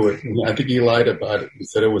had to do it. And I think he lied about it and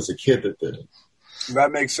said it was a kid that did it.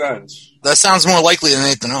 That makes sense. That sounds more likely than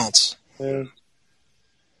anything else. Yeah.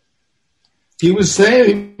 He was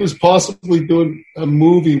saying he was possibly doing a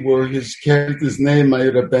movie where his character's name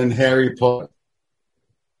might have been Harry Potter.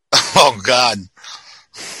 Oh, God.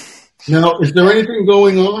 Now, is there anything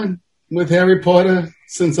going on with Harry Potter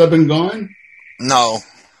since I've been gone? No.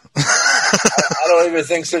 I don't even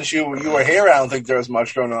think since you were here, I don't think there was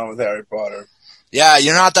much going on with Harry Potter. Yeah,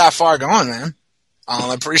 you're not that far gone, man.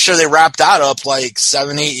 I'm pretty sure they wrapped that up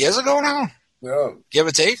 7-8 years ago now. Yeah. Give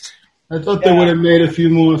or take. I thought they would have made a few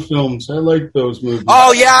more films. I like those movies.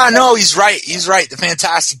 Oh, yeah, no, he's right. The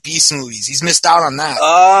Fantastic Beasts movies. He's missed out on that.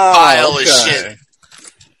 Oh, pile of shit.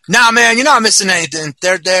 Nah, man, you're not missing anything.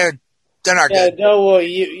 They're not good. No, well,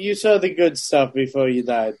 you saw the good stuff before you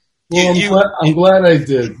died. Well, I'm glad I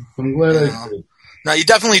did. I did. No, you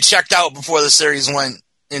definitely checked out before the series went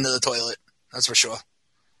into the toilet. That's for sure.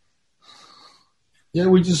 Yeah,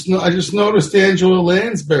 I just noticed Angela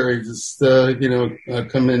Lansbury just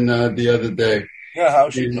come in the other day. Yeah,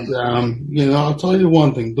 how's she doing? I'll tell you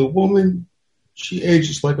one thing: the woman, she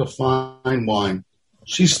ages like a fine wine.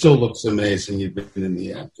 She still looks amazing even in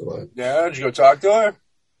the afterlife. Yeah, did you go talk to her?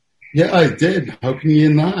 Yeah, I did. How can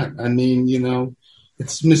you not? I mean,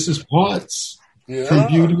 it's Mrs. Potts from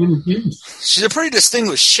Beauty and the Beast. She's a pretty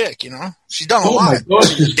distinguished chick, She's done a lot. Oh, my God,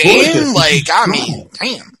 she's damn, gorgeous.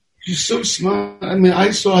 Damn. She's so smart. I mean, I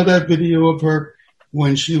saw that video of her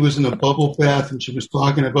when she was in a bubble bath and she was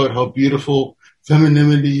talking about how beautiful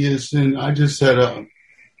femininity is. And I just said,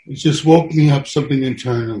 it just woke me up something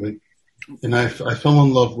internally. And I fell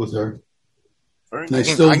in love with her. I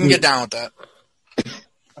can get down with that.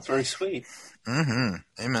 That's very sweet.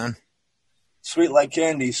 Mm-hmm. Amen. Sweet like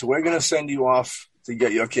candy. So we're going to send you off to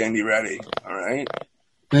get your candy ready. All right?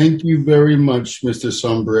 Thank you very much, Mr.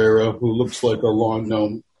 Sombrero, who looks like a lawn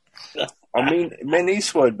gnome. I mean, Clint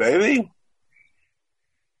Eastwood, baby.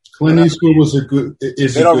 Clint Eastwood was a good... They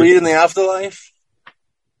don't read in the afterlife?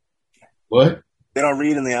 What? They don't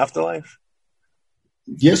read in the afterlife?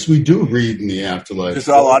 Yes, we do read in the afterlife. Just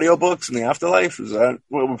all audiobooks in the afterlife? Is that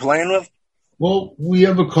what we're playing with? Well, we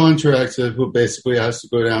have a contractor who basically has to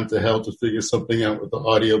go down to hell to figure something out with the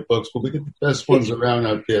audiobooks, but we get the best ones around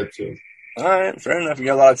out there, too. All right, fair enough. You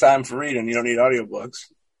got a lot of time for reading. You don't need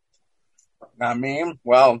audiobooks. I mean,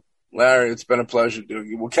 well, Larry, it's been a pleasure, dude.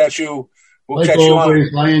 We'll catch you. Like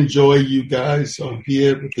always, I enjoy you guys on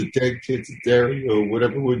here with the Dead Kids of Derry or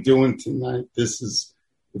whatever we're doing tonight. It's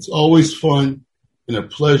always fun and a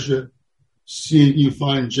pleasure seeing you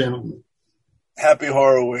fine gentlemen. Happy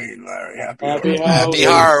Halloween, Larry. Happy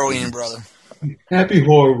Halloween, brother. Happy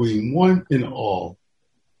Halloween, one and all.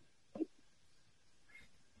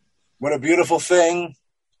 What a beautiful thing.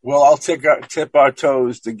 We'll all tip our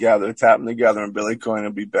toes together, tap them together, and Billy Coyne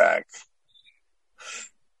will be back.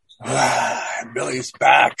 Billy's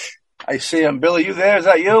back. I see him. Billy, you there? Is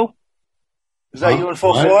that you? Is that you in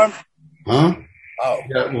full form? Huh? Oh.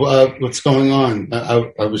 Yeah, what's going on?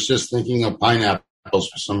 I was just thinking of pineapples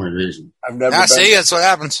for some reason. I've never see, that's what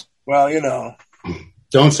happens. Well,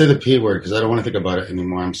 Don't say the P word because I don't want to think about it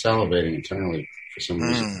anymore. I'm salivating internally for some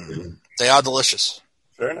reason. They are delicious.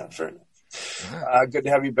 Fair enough. Yeah. Good to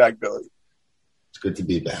have you back, Billy. It's good to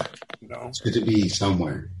be back. It's good to be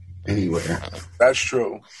somewhere, anywhere. That's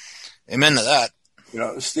true. Amen to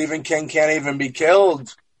that. Stephen King can't even be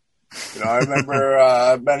killed. I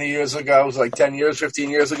remember many years ago, it was like 10 years, 15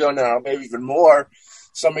 years ago now, maybe even more,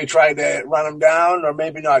 somebody tried to run him down, or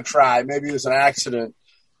maybe not try. Maybe it was an accident.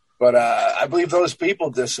 But I believe those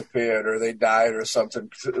people disappeared or they died or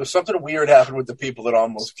something. Something weird happened with the people that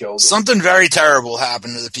almost killed them. Something very terrible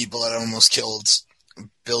happened to the people that almost killed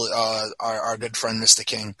Bill, our good friend Mr.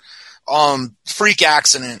 King. Freak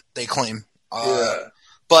accident, they claim.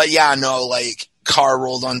 But yeah, no, like car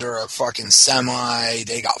rolled under a fucking semi.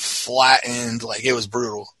 They got flattened. Like it was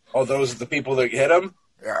brutal. Oh, those are the people that hit him?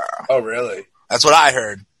 Yeah. Oh, really? That's what I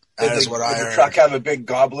heard. Did the truck have a big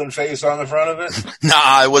goblin face on the front of it?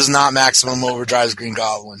 Nah, it was not Maximum Overdrive's Green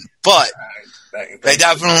Goblin. But they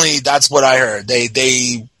definitely, that's what I heard. They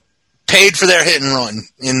paid for their hit and run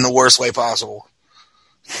in the worst way possible.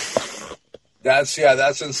 That's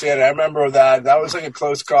insane. I remember that. That was like a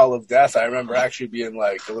close call of death. I remember actually being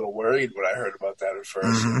like a little worried when I heard about that at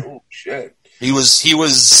first. Mm-hmm. Oh, shit. He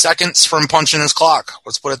was seconds from punching his clock.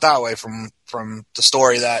 Let's put it that way from the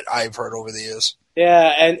story that I've heard over the years.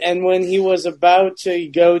 Yeah, and when he was about to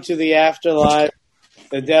go to the afterlife,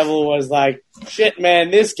 the devil was like, shit,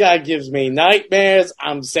 man, this guy gives me nightmares.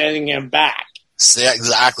 I'm sending him back. Yeah,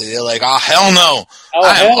 exactly. They're like, oh, hell no.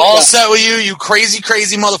 I am all set with you, you crazy,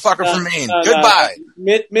 crazy motherfucker from Maine. Goodbye.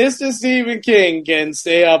 Mr. Stephen King can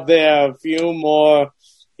stay up there a few more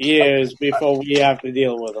years before we have to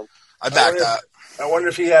deal with him. I back that. I wonder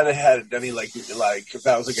if he had any like if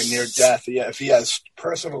that was like a near death. Yeah, if he has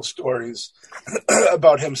personal stories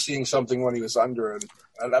about him seeing something when he was under it.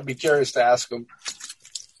 I'd be curious to ask him.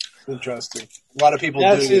 Interesting. A lot of people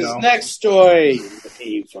That's do. His next story. The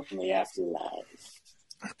thief from the afterlife.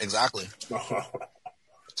 Exactly.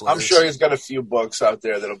 I'm sure he's got a few books out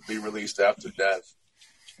there that'll be released after death.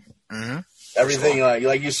 Mm-hmm. Everything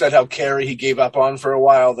like you said, how Carrie he gave up on for a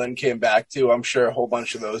while, then came back to. I'm sure a whole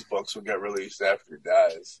bunch of those books will get released after he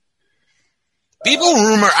dies. People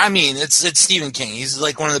rumor. I mean, it's Stephen King. He's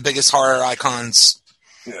like one of the biggest horror icons.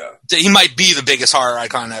 Yeah, he might be the biggest horror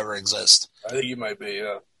icon to ever exist. I think he might be.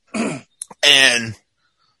 Yeah. And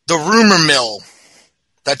the rumor mill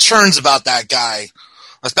that churns about that guy,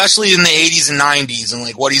 especially in the 80s and 90s, and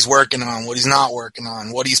like what he's working on, what he's not working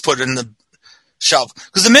on, what he's put in the shelf.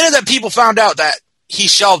 Because the minute that people found out that he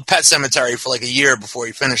shelved Pet Sematary for like a year before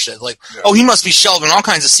he finished it, like, oh, he must be shelving all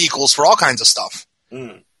kinds of sequels for all kinds of stuff.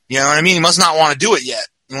 Mm. You know what I mean? He must not want to do it yet.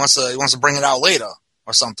 He wants to bring it out later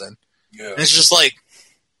or something. Yeah. And it's just like,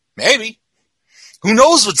 maybe. Who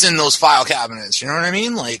knows what's in those file cabinets? You know what I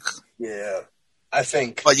mean? Like, yeah, I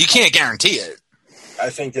think. But you can't guarantee it.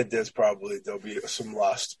 I think that there'll be some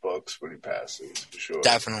lost books when he passes, for sure.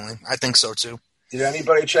 Definitely. I think so, too. Did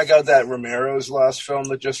anybody check out that Romero's lost film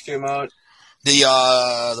that just came out? The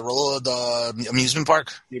amusement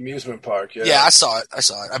park? The amusement park, yeah. Yeah, I saw it.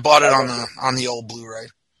 I bought it on the old Blu-ray.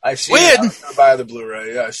 I've seen weird. it. I was going to buy the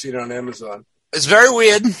Blu-ray. Yeah, I've seen it on Amazon. It's very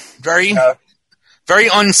weird. Very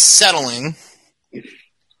unsettling.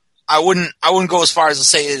 I wouldn't go as far as to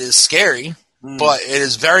say it is scary, but it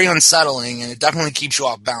is very unsettling, and it definitely keeps you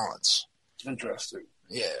off balance. Interesting.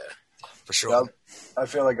 Yeah, for sure. I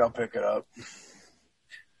feel like I'll pick it up.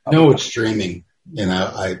 No, it's streaming, and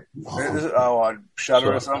on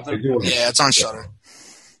Shudder or something. Yeah, it's on Shudder.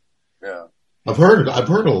 Yeah, I've heard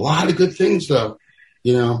a lot of good things though.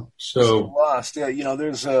 You know, so Lost. Yeah, you know,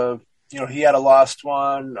 there's he had a lost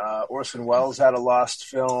one. Orson Welles had a lost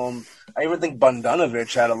film. I even think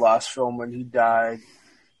Bundanovich had a lost film when he died.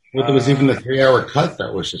 Well, there was even a 3-hour cut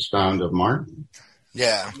that was just found of Martin.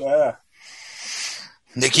 Yeah. Yeah.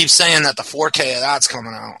 They keep saying that the 4K of that's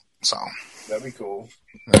coming out, so that'd be cool.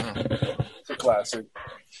 Yeah. It's a classic.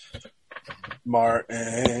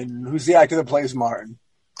 Martin. Who's the actor that plays Martin?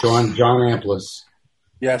 John Amplis.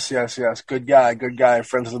 Yes. Good guy.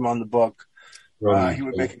 Friends with him on the book. He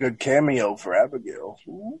would make a good cameo for Abigail.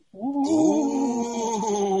 Ooh.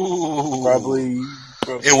 Probably.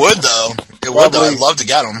 It would, though. I'd love to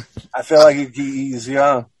get him. I feel like he's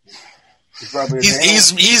young.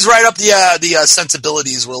 He's right up the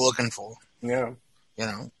sensibilities we're looking for. Yeah. You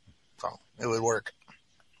know, so it would work.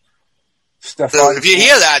 So if you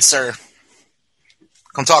hear that, sir,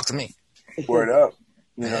 come talk to me. Word up.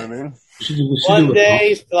 You know what I mean? One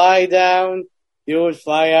day, fly down. You would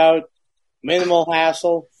fly out. Minimal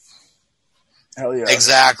hassle. Hell yeah.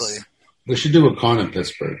 Exactly. We should do a con in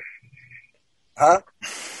Pittsburgh. Huh?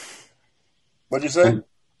 What'd you say?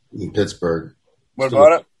 In Pittsburgh. What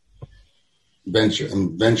about it? Venture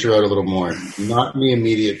out a little more. Not in the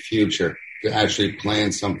immediate future. To actually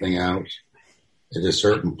plan something out at a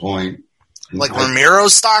certain point. Like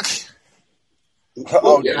Ramiro's stock?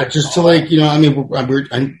 Oh, yeah, just to I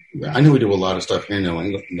know we do a lot of stuff here in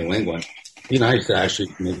New England. Be nice to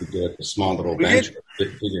actually maybe get a small little venture,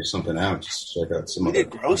 figure something out, just check out some of it.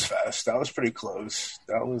 Gross Fest. That was pretty close.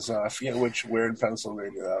 That was I forget where in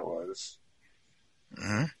Pennsylvania that was.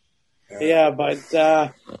 Mm-hmm. Yeah, but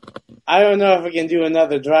I don't know if we can do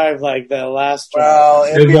another drive like the last drive. Well,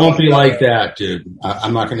 It won't be like that, dude.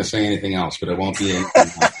 I'm not going to say anything else, but it won't be anything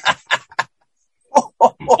else.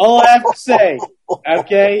 All I have to say,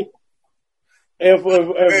 okay, if we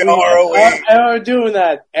are doing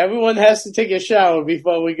that, everyone has to take a shower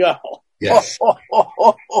before we go. Yes.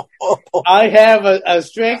 I have a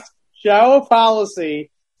strict shower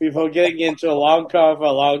policy before getting into a long car for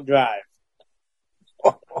a long drive.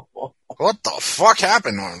 What the fuck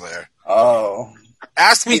happened over there? Oh.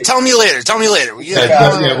 Ask me. Tell me later.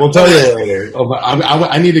 Yeah, we'll tell you later. Oh,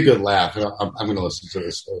 I need a good laugh. I'm going to listen to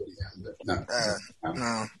this story again.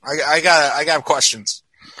 No. I got questions.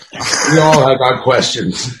 We all have got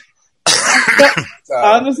questions.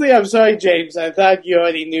 Honestly, I'm sorry, James. I thought you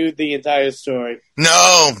already knew the entire story.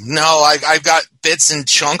 No. I've got bits and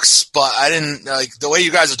chunks, but I didn't like the way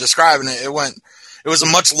you guys are describing it. It was a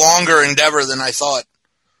much longer endeavor than I thought.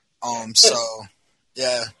 So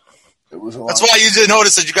yeah. That's why you did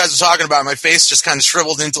notice that you guys were talking about it. My face just kind of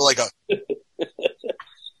shriveled into like a.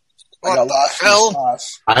 What the hell?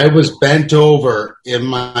 I was bent over in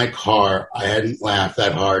my car. I hadn't laughed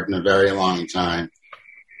that hard in a very long time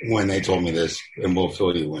when they told me this, and we'll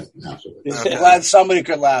fill you in afterwards. I'm glad somebody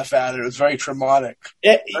could laugh at it. It was very traumatic.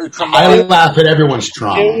 I laugh at everyone's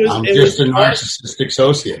trauma. I'm just a narcissistic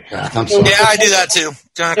sociopath. I'm sorry. Yeah, I do that too.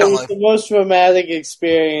 It was the most traumatic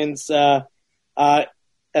experience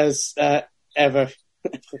as ever.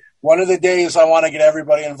 One of the days I want to get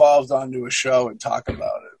everybody involved onto a show and talk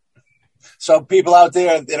about it. So people out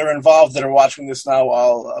there that are involved that are watching this now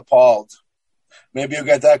all appalled. Maybe you'll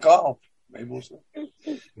get that call. Maybe we'll see.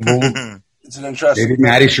 It's an interesting. Maybe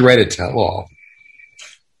Maddie should write a tell-all.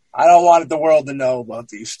 I don't want the world to know about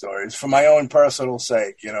these stories for my own personal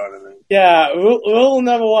sake. You know what I mean? Yeah. Rule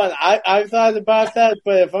number one. I've thought about that,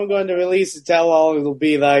 but if I'm going to release a tell-all, it'll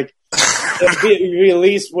be like it'll be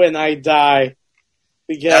released when I die.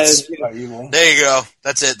 Because there you go.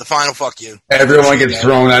 That's it. The final fuck you. Everyone gets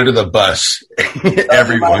thrown under the bus.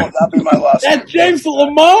 Everyone. That'd be my last. That James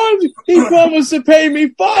Lamont, he promised to pay me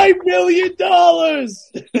 $5 million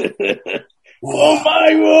for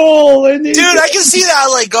my role. And dude, I can see that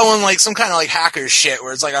like going like some kind of like hacker shit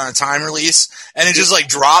where it's like on a time release and it just like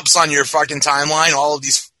drops on your fucking timeline. All of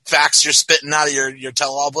these facts you're spitting out of your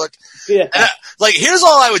tell-all book. Yeah. And like, here's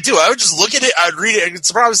all I would do. I would just look at it. I'd read it.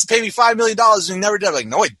 It's promised to pay me $5 million, and he never did. I'm like,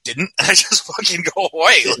 no, I didn't. And I just fucking go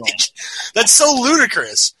away. Like, that's so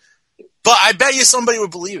ludicrous. But I bet you somebody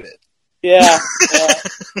would believe it. Yeah.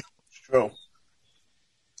 It's true.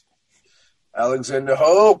 Alexander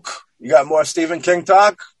Hoke, you got more Stephen King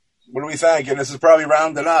talk? What do we think? And this is probably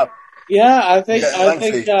rounding up. Yeah, I think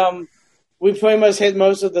we pretty much hit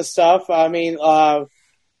most of the stuff. I mean,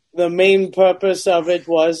 the main purpose of it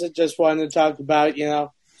was it just wanted to talk about,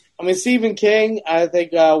 Stephen King, I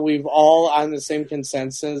think we've all on the same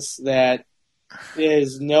consensus that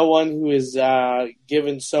there's no one who is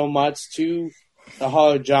given so much to the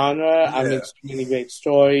horror genre. Yeah. I mean, so many great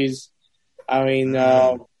stories. I mean,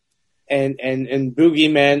 and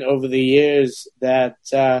Boogeyman over the years that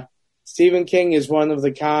Stephen King is one of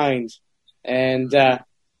the kind. And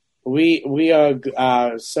we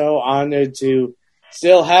are so honored to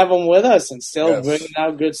still have him with us and still bringing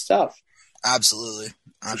out good stuff. Absolutely.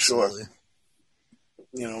 Sure.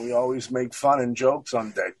 We always make fun and jokes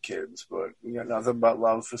on dead kids, but we got nothing but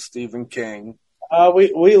love for Stephen King.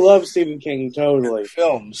 We love Stephen King totally.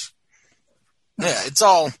 Films. Yeah, it's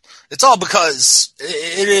all because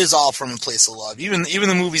it is all from a place of love. Even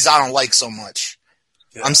the movies I don't like so much,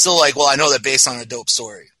 I'm still like, well, I know they're based on a dope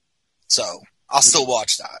story, so I'll still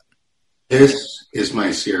watch that. This is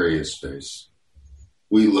my serious face.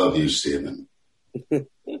 We love you, Stephen. For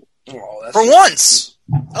once.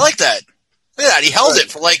 I like that. Look at that. He held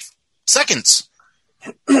it for like seconds.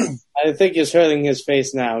 I think it's hurting his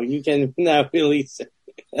face now. You can now release it.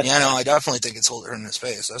 Yeah, no, I definitely think it's hurting his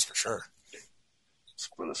face. That's for sure.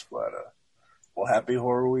 Splitter. Well, happy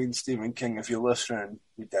Halloween, Stephen King. If you're listening,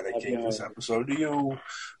 we dedicate this episode to you.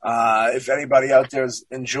 If anybody out there has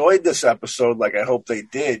enjoyed this episode, like I hope they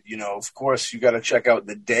did, of course, you got to check out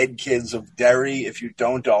The Dead Kids of Derry if you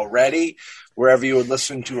don't already, wherever you would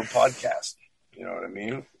listen to a podcast. You know what I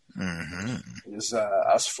mean? Mm-hmm. There's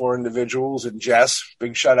us four individuals and Jess.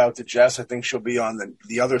 Big shout out to Jess. I think she'll be on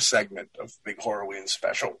the other segment of Big Halloween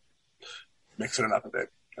Special. Mixing it up a bit.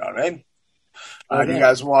 You know what I mean? Do you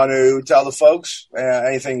guys want to tell the folks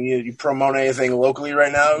anything? You promote anything locally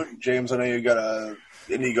right now? James, I know you got a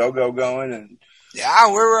Indiegogo going, and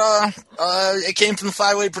yeah, we're it came from the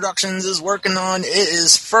Flyway Productions is working on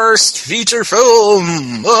his first feature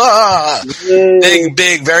film.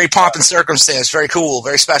 Big, very pomp and circumstance, very cool,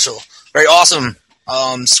 very special. Very awesome.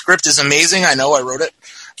 Script is amazing. I know I wrote it.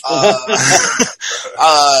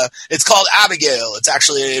 It's called Abigail. It's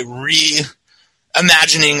actually a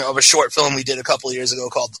reimagining of a short film we did a couple of years ago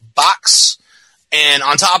called Box. And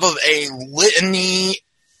on top of a litany,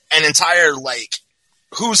 an entire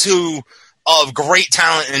who's who of great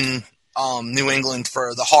talent in New England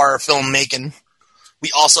for the horror filmmaking,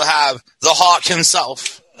 we also have the Hawk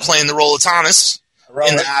himself playing the role of Thomas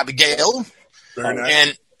in the Abigail. Very nice.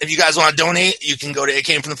 And if you guys want to donate, you can go to It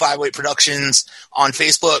Came From the 508 Productions on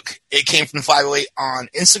Facebook. It Came From the 508 on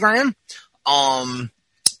Instagram.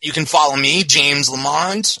 You can follow me, James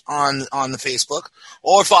Lamond, on the Facebook,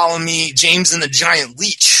 or follow me, James and the Giant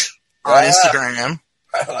Leech, on Instagram.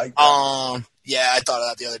 I like that. Yeah, I thought of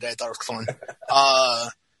that the other day. I thought it was fun.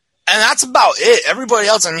 And that's about it. Everybody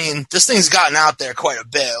else, I mean, this thing's gotten out there quite a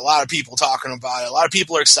bit. A lot of people talking about it. A lot of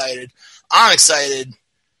people are excited. I'm excited.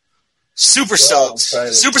 Super stoked.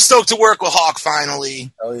 Super stoked to work with Hawk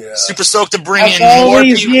finally. Oh, yeah. Super stoked to bring After in all more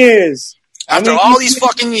these people. years. After all these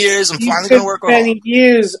fucking years, I'm finally going to work with Hawk. Spending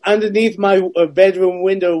years underneath my bedroom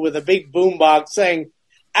window with a big boombox saying,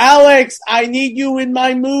 Alex, I need you in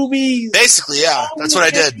my movies. Basically, yeah. That's what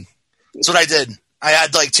I did. That's what I did. I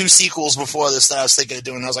had 2 sequels before this that I was thinking of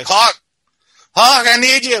doing. I was like, Hawk, I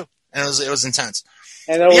need you. And it was intense.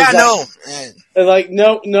 And it was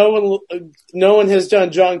no one has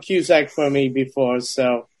done John Cusack for me before,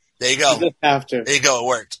 so there you go. You just have to. There you go. It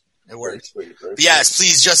worked. It worked. Very sweet. But yes,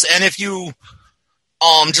 please and if you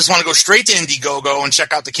just want to go straight to Indiegogo and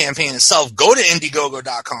check out the campaign itself, go to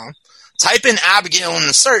Indiegogo.com, type in Abigail in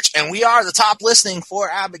the search, and we are the top listing for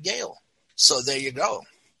Abigail. So there you go.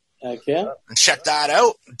 Okay. And check that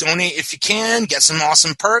out. Donate if you can. Get some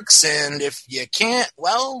awesome perks. And if you can't,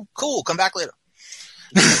 well, cool. Come back later.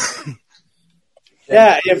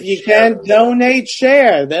 Yeah, if you can't donate,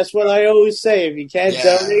 share. That's what I always say. If you can't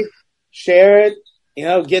donate, share it.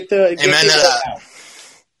 Get the Amen to that.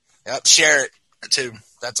 Yep, share it too.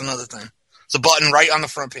 That's another thing. It's a button right on the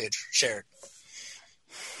front page. Share it.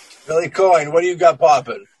 Billy Coyne, what do you got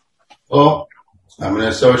popping? Well, I'm an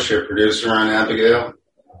associate producer on Abigail.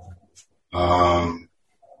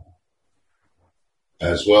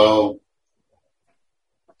 As well,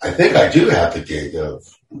 I think I do have the gig of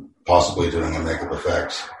possibly doing a makeup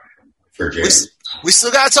effects for James. We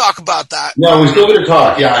still got to talk about that. No, we're still going to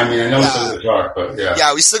talk. Yeah, I mean, I know we're still going to talk, but yeah.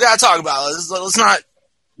 Yeah, we still got to talk about it. Let's not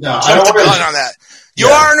jump the gun on that. You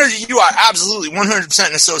are absolutely 100%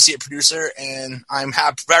 an associate producer, and I'm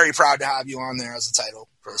very proud to have you on there as a title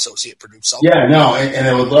for associate producer. Yeah, no, and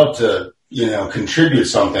I would love to, contribute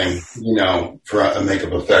something, for a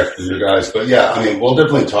makeup effect for you guys. But yeah, I mean, we'll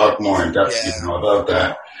definitely talk more in depth, about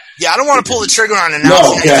that. Yeah, I don't want to pull the trigger on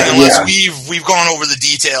announcing anything unless we've gone over the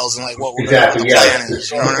details and what we're going to plan.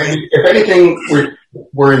 If anything,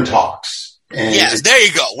 we're in talks. And yes, there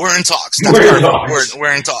you go. We're in talks. That's we're perfect. in talks.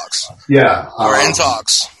 We're in talks. Yeah, we're in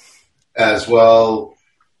talks as well.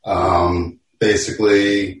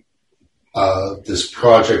 Basically, this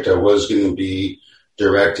project I was going to be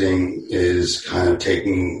directing is kind of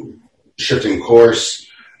shifting course.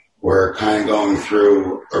 We're kind of going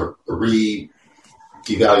through a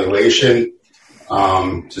re-evaluation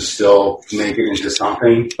to still make it into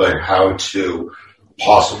something, but how to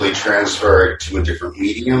possibly transfer it to a different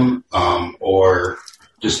medium or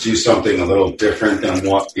just do something a little different than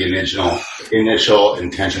what the initial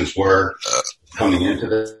intentions were coming into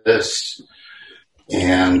this.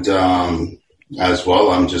 And as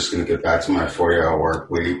well, I'm just going to get back to my 40-hour work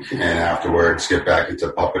week and afterwards get back into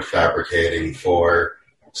puppet fabricating for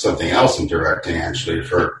something else I'm directing, actually,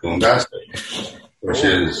 for Boombastic, which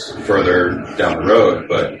is further down the road.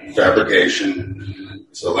 But fabrication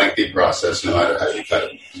is a lengthy process no matter how you cut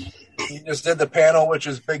it. You just did the panel, which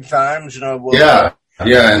is big times. Yeah,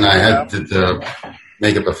 and I did the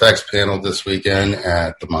makeup effects panel this weekend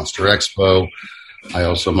at the Monster Expo. I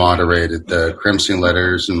also moderated the Crimson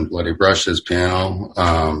Letters and Bloody Brushes panel,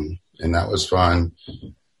 and that was fun.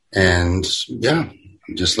 And, yeah,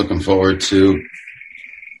 I'm just looking forward to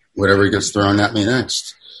whatever gets thrown at me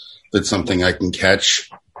next. If it's something I can catch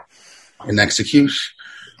and execute,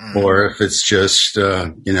 or if it's just,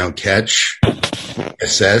 catch,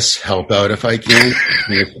 assess, help out if I can.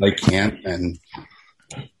 And if I can't, then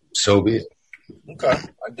so be it. Okay.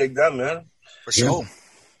 I dig that, man. For sure.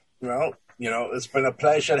 Well, it's been a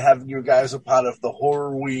pleasure having you guys a part of the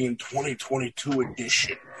Horrorween 2022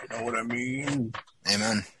 edition. You know what I mean?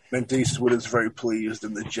 Amen. Clint Eastwood is very pleased,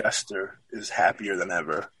 and the Jester is happier than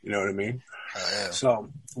ever. You know what I mean? Yeah. So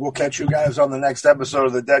we'll catch you guys on the next episode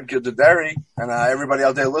of the Dead Kids of Derry, and everybody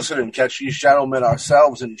out there listening, catch these gentlemen,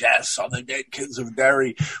 ourselves, and Jess on the Dead Kids of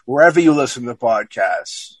Derry, wherever you listen to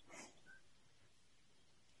podcasts.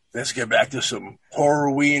 let's get back to some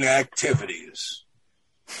Horrorween activities.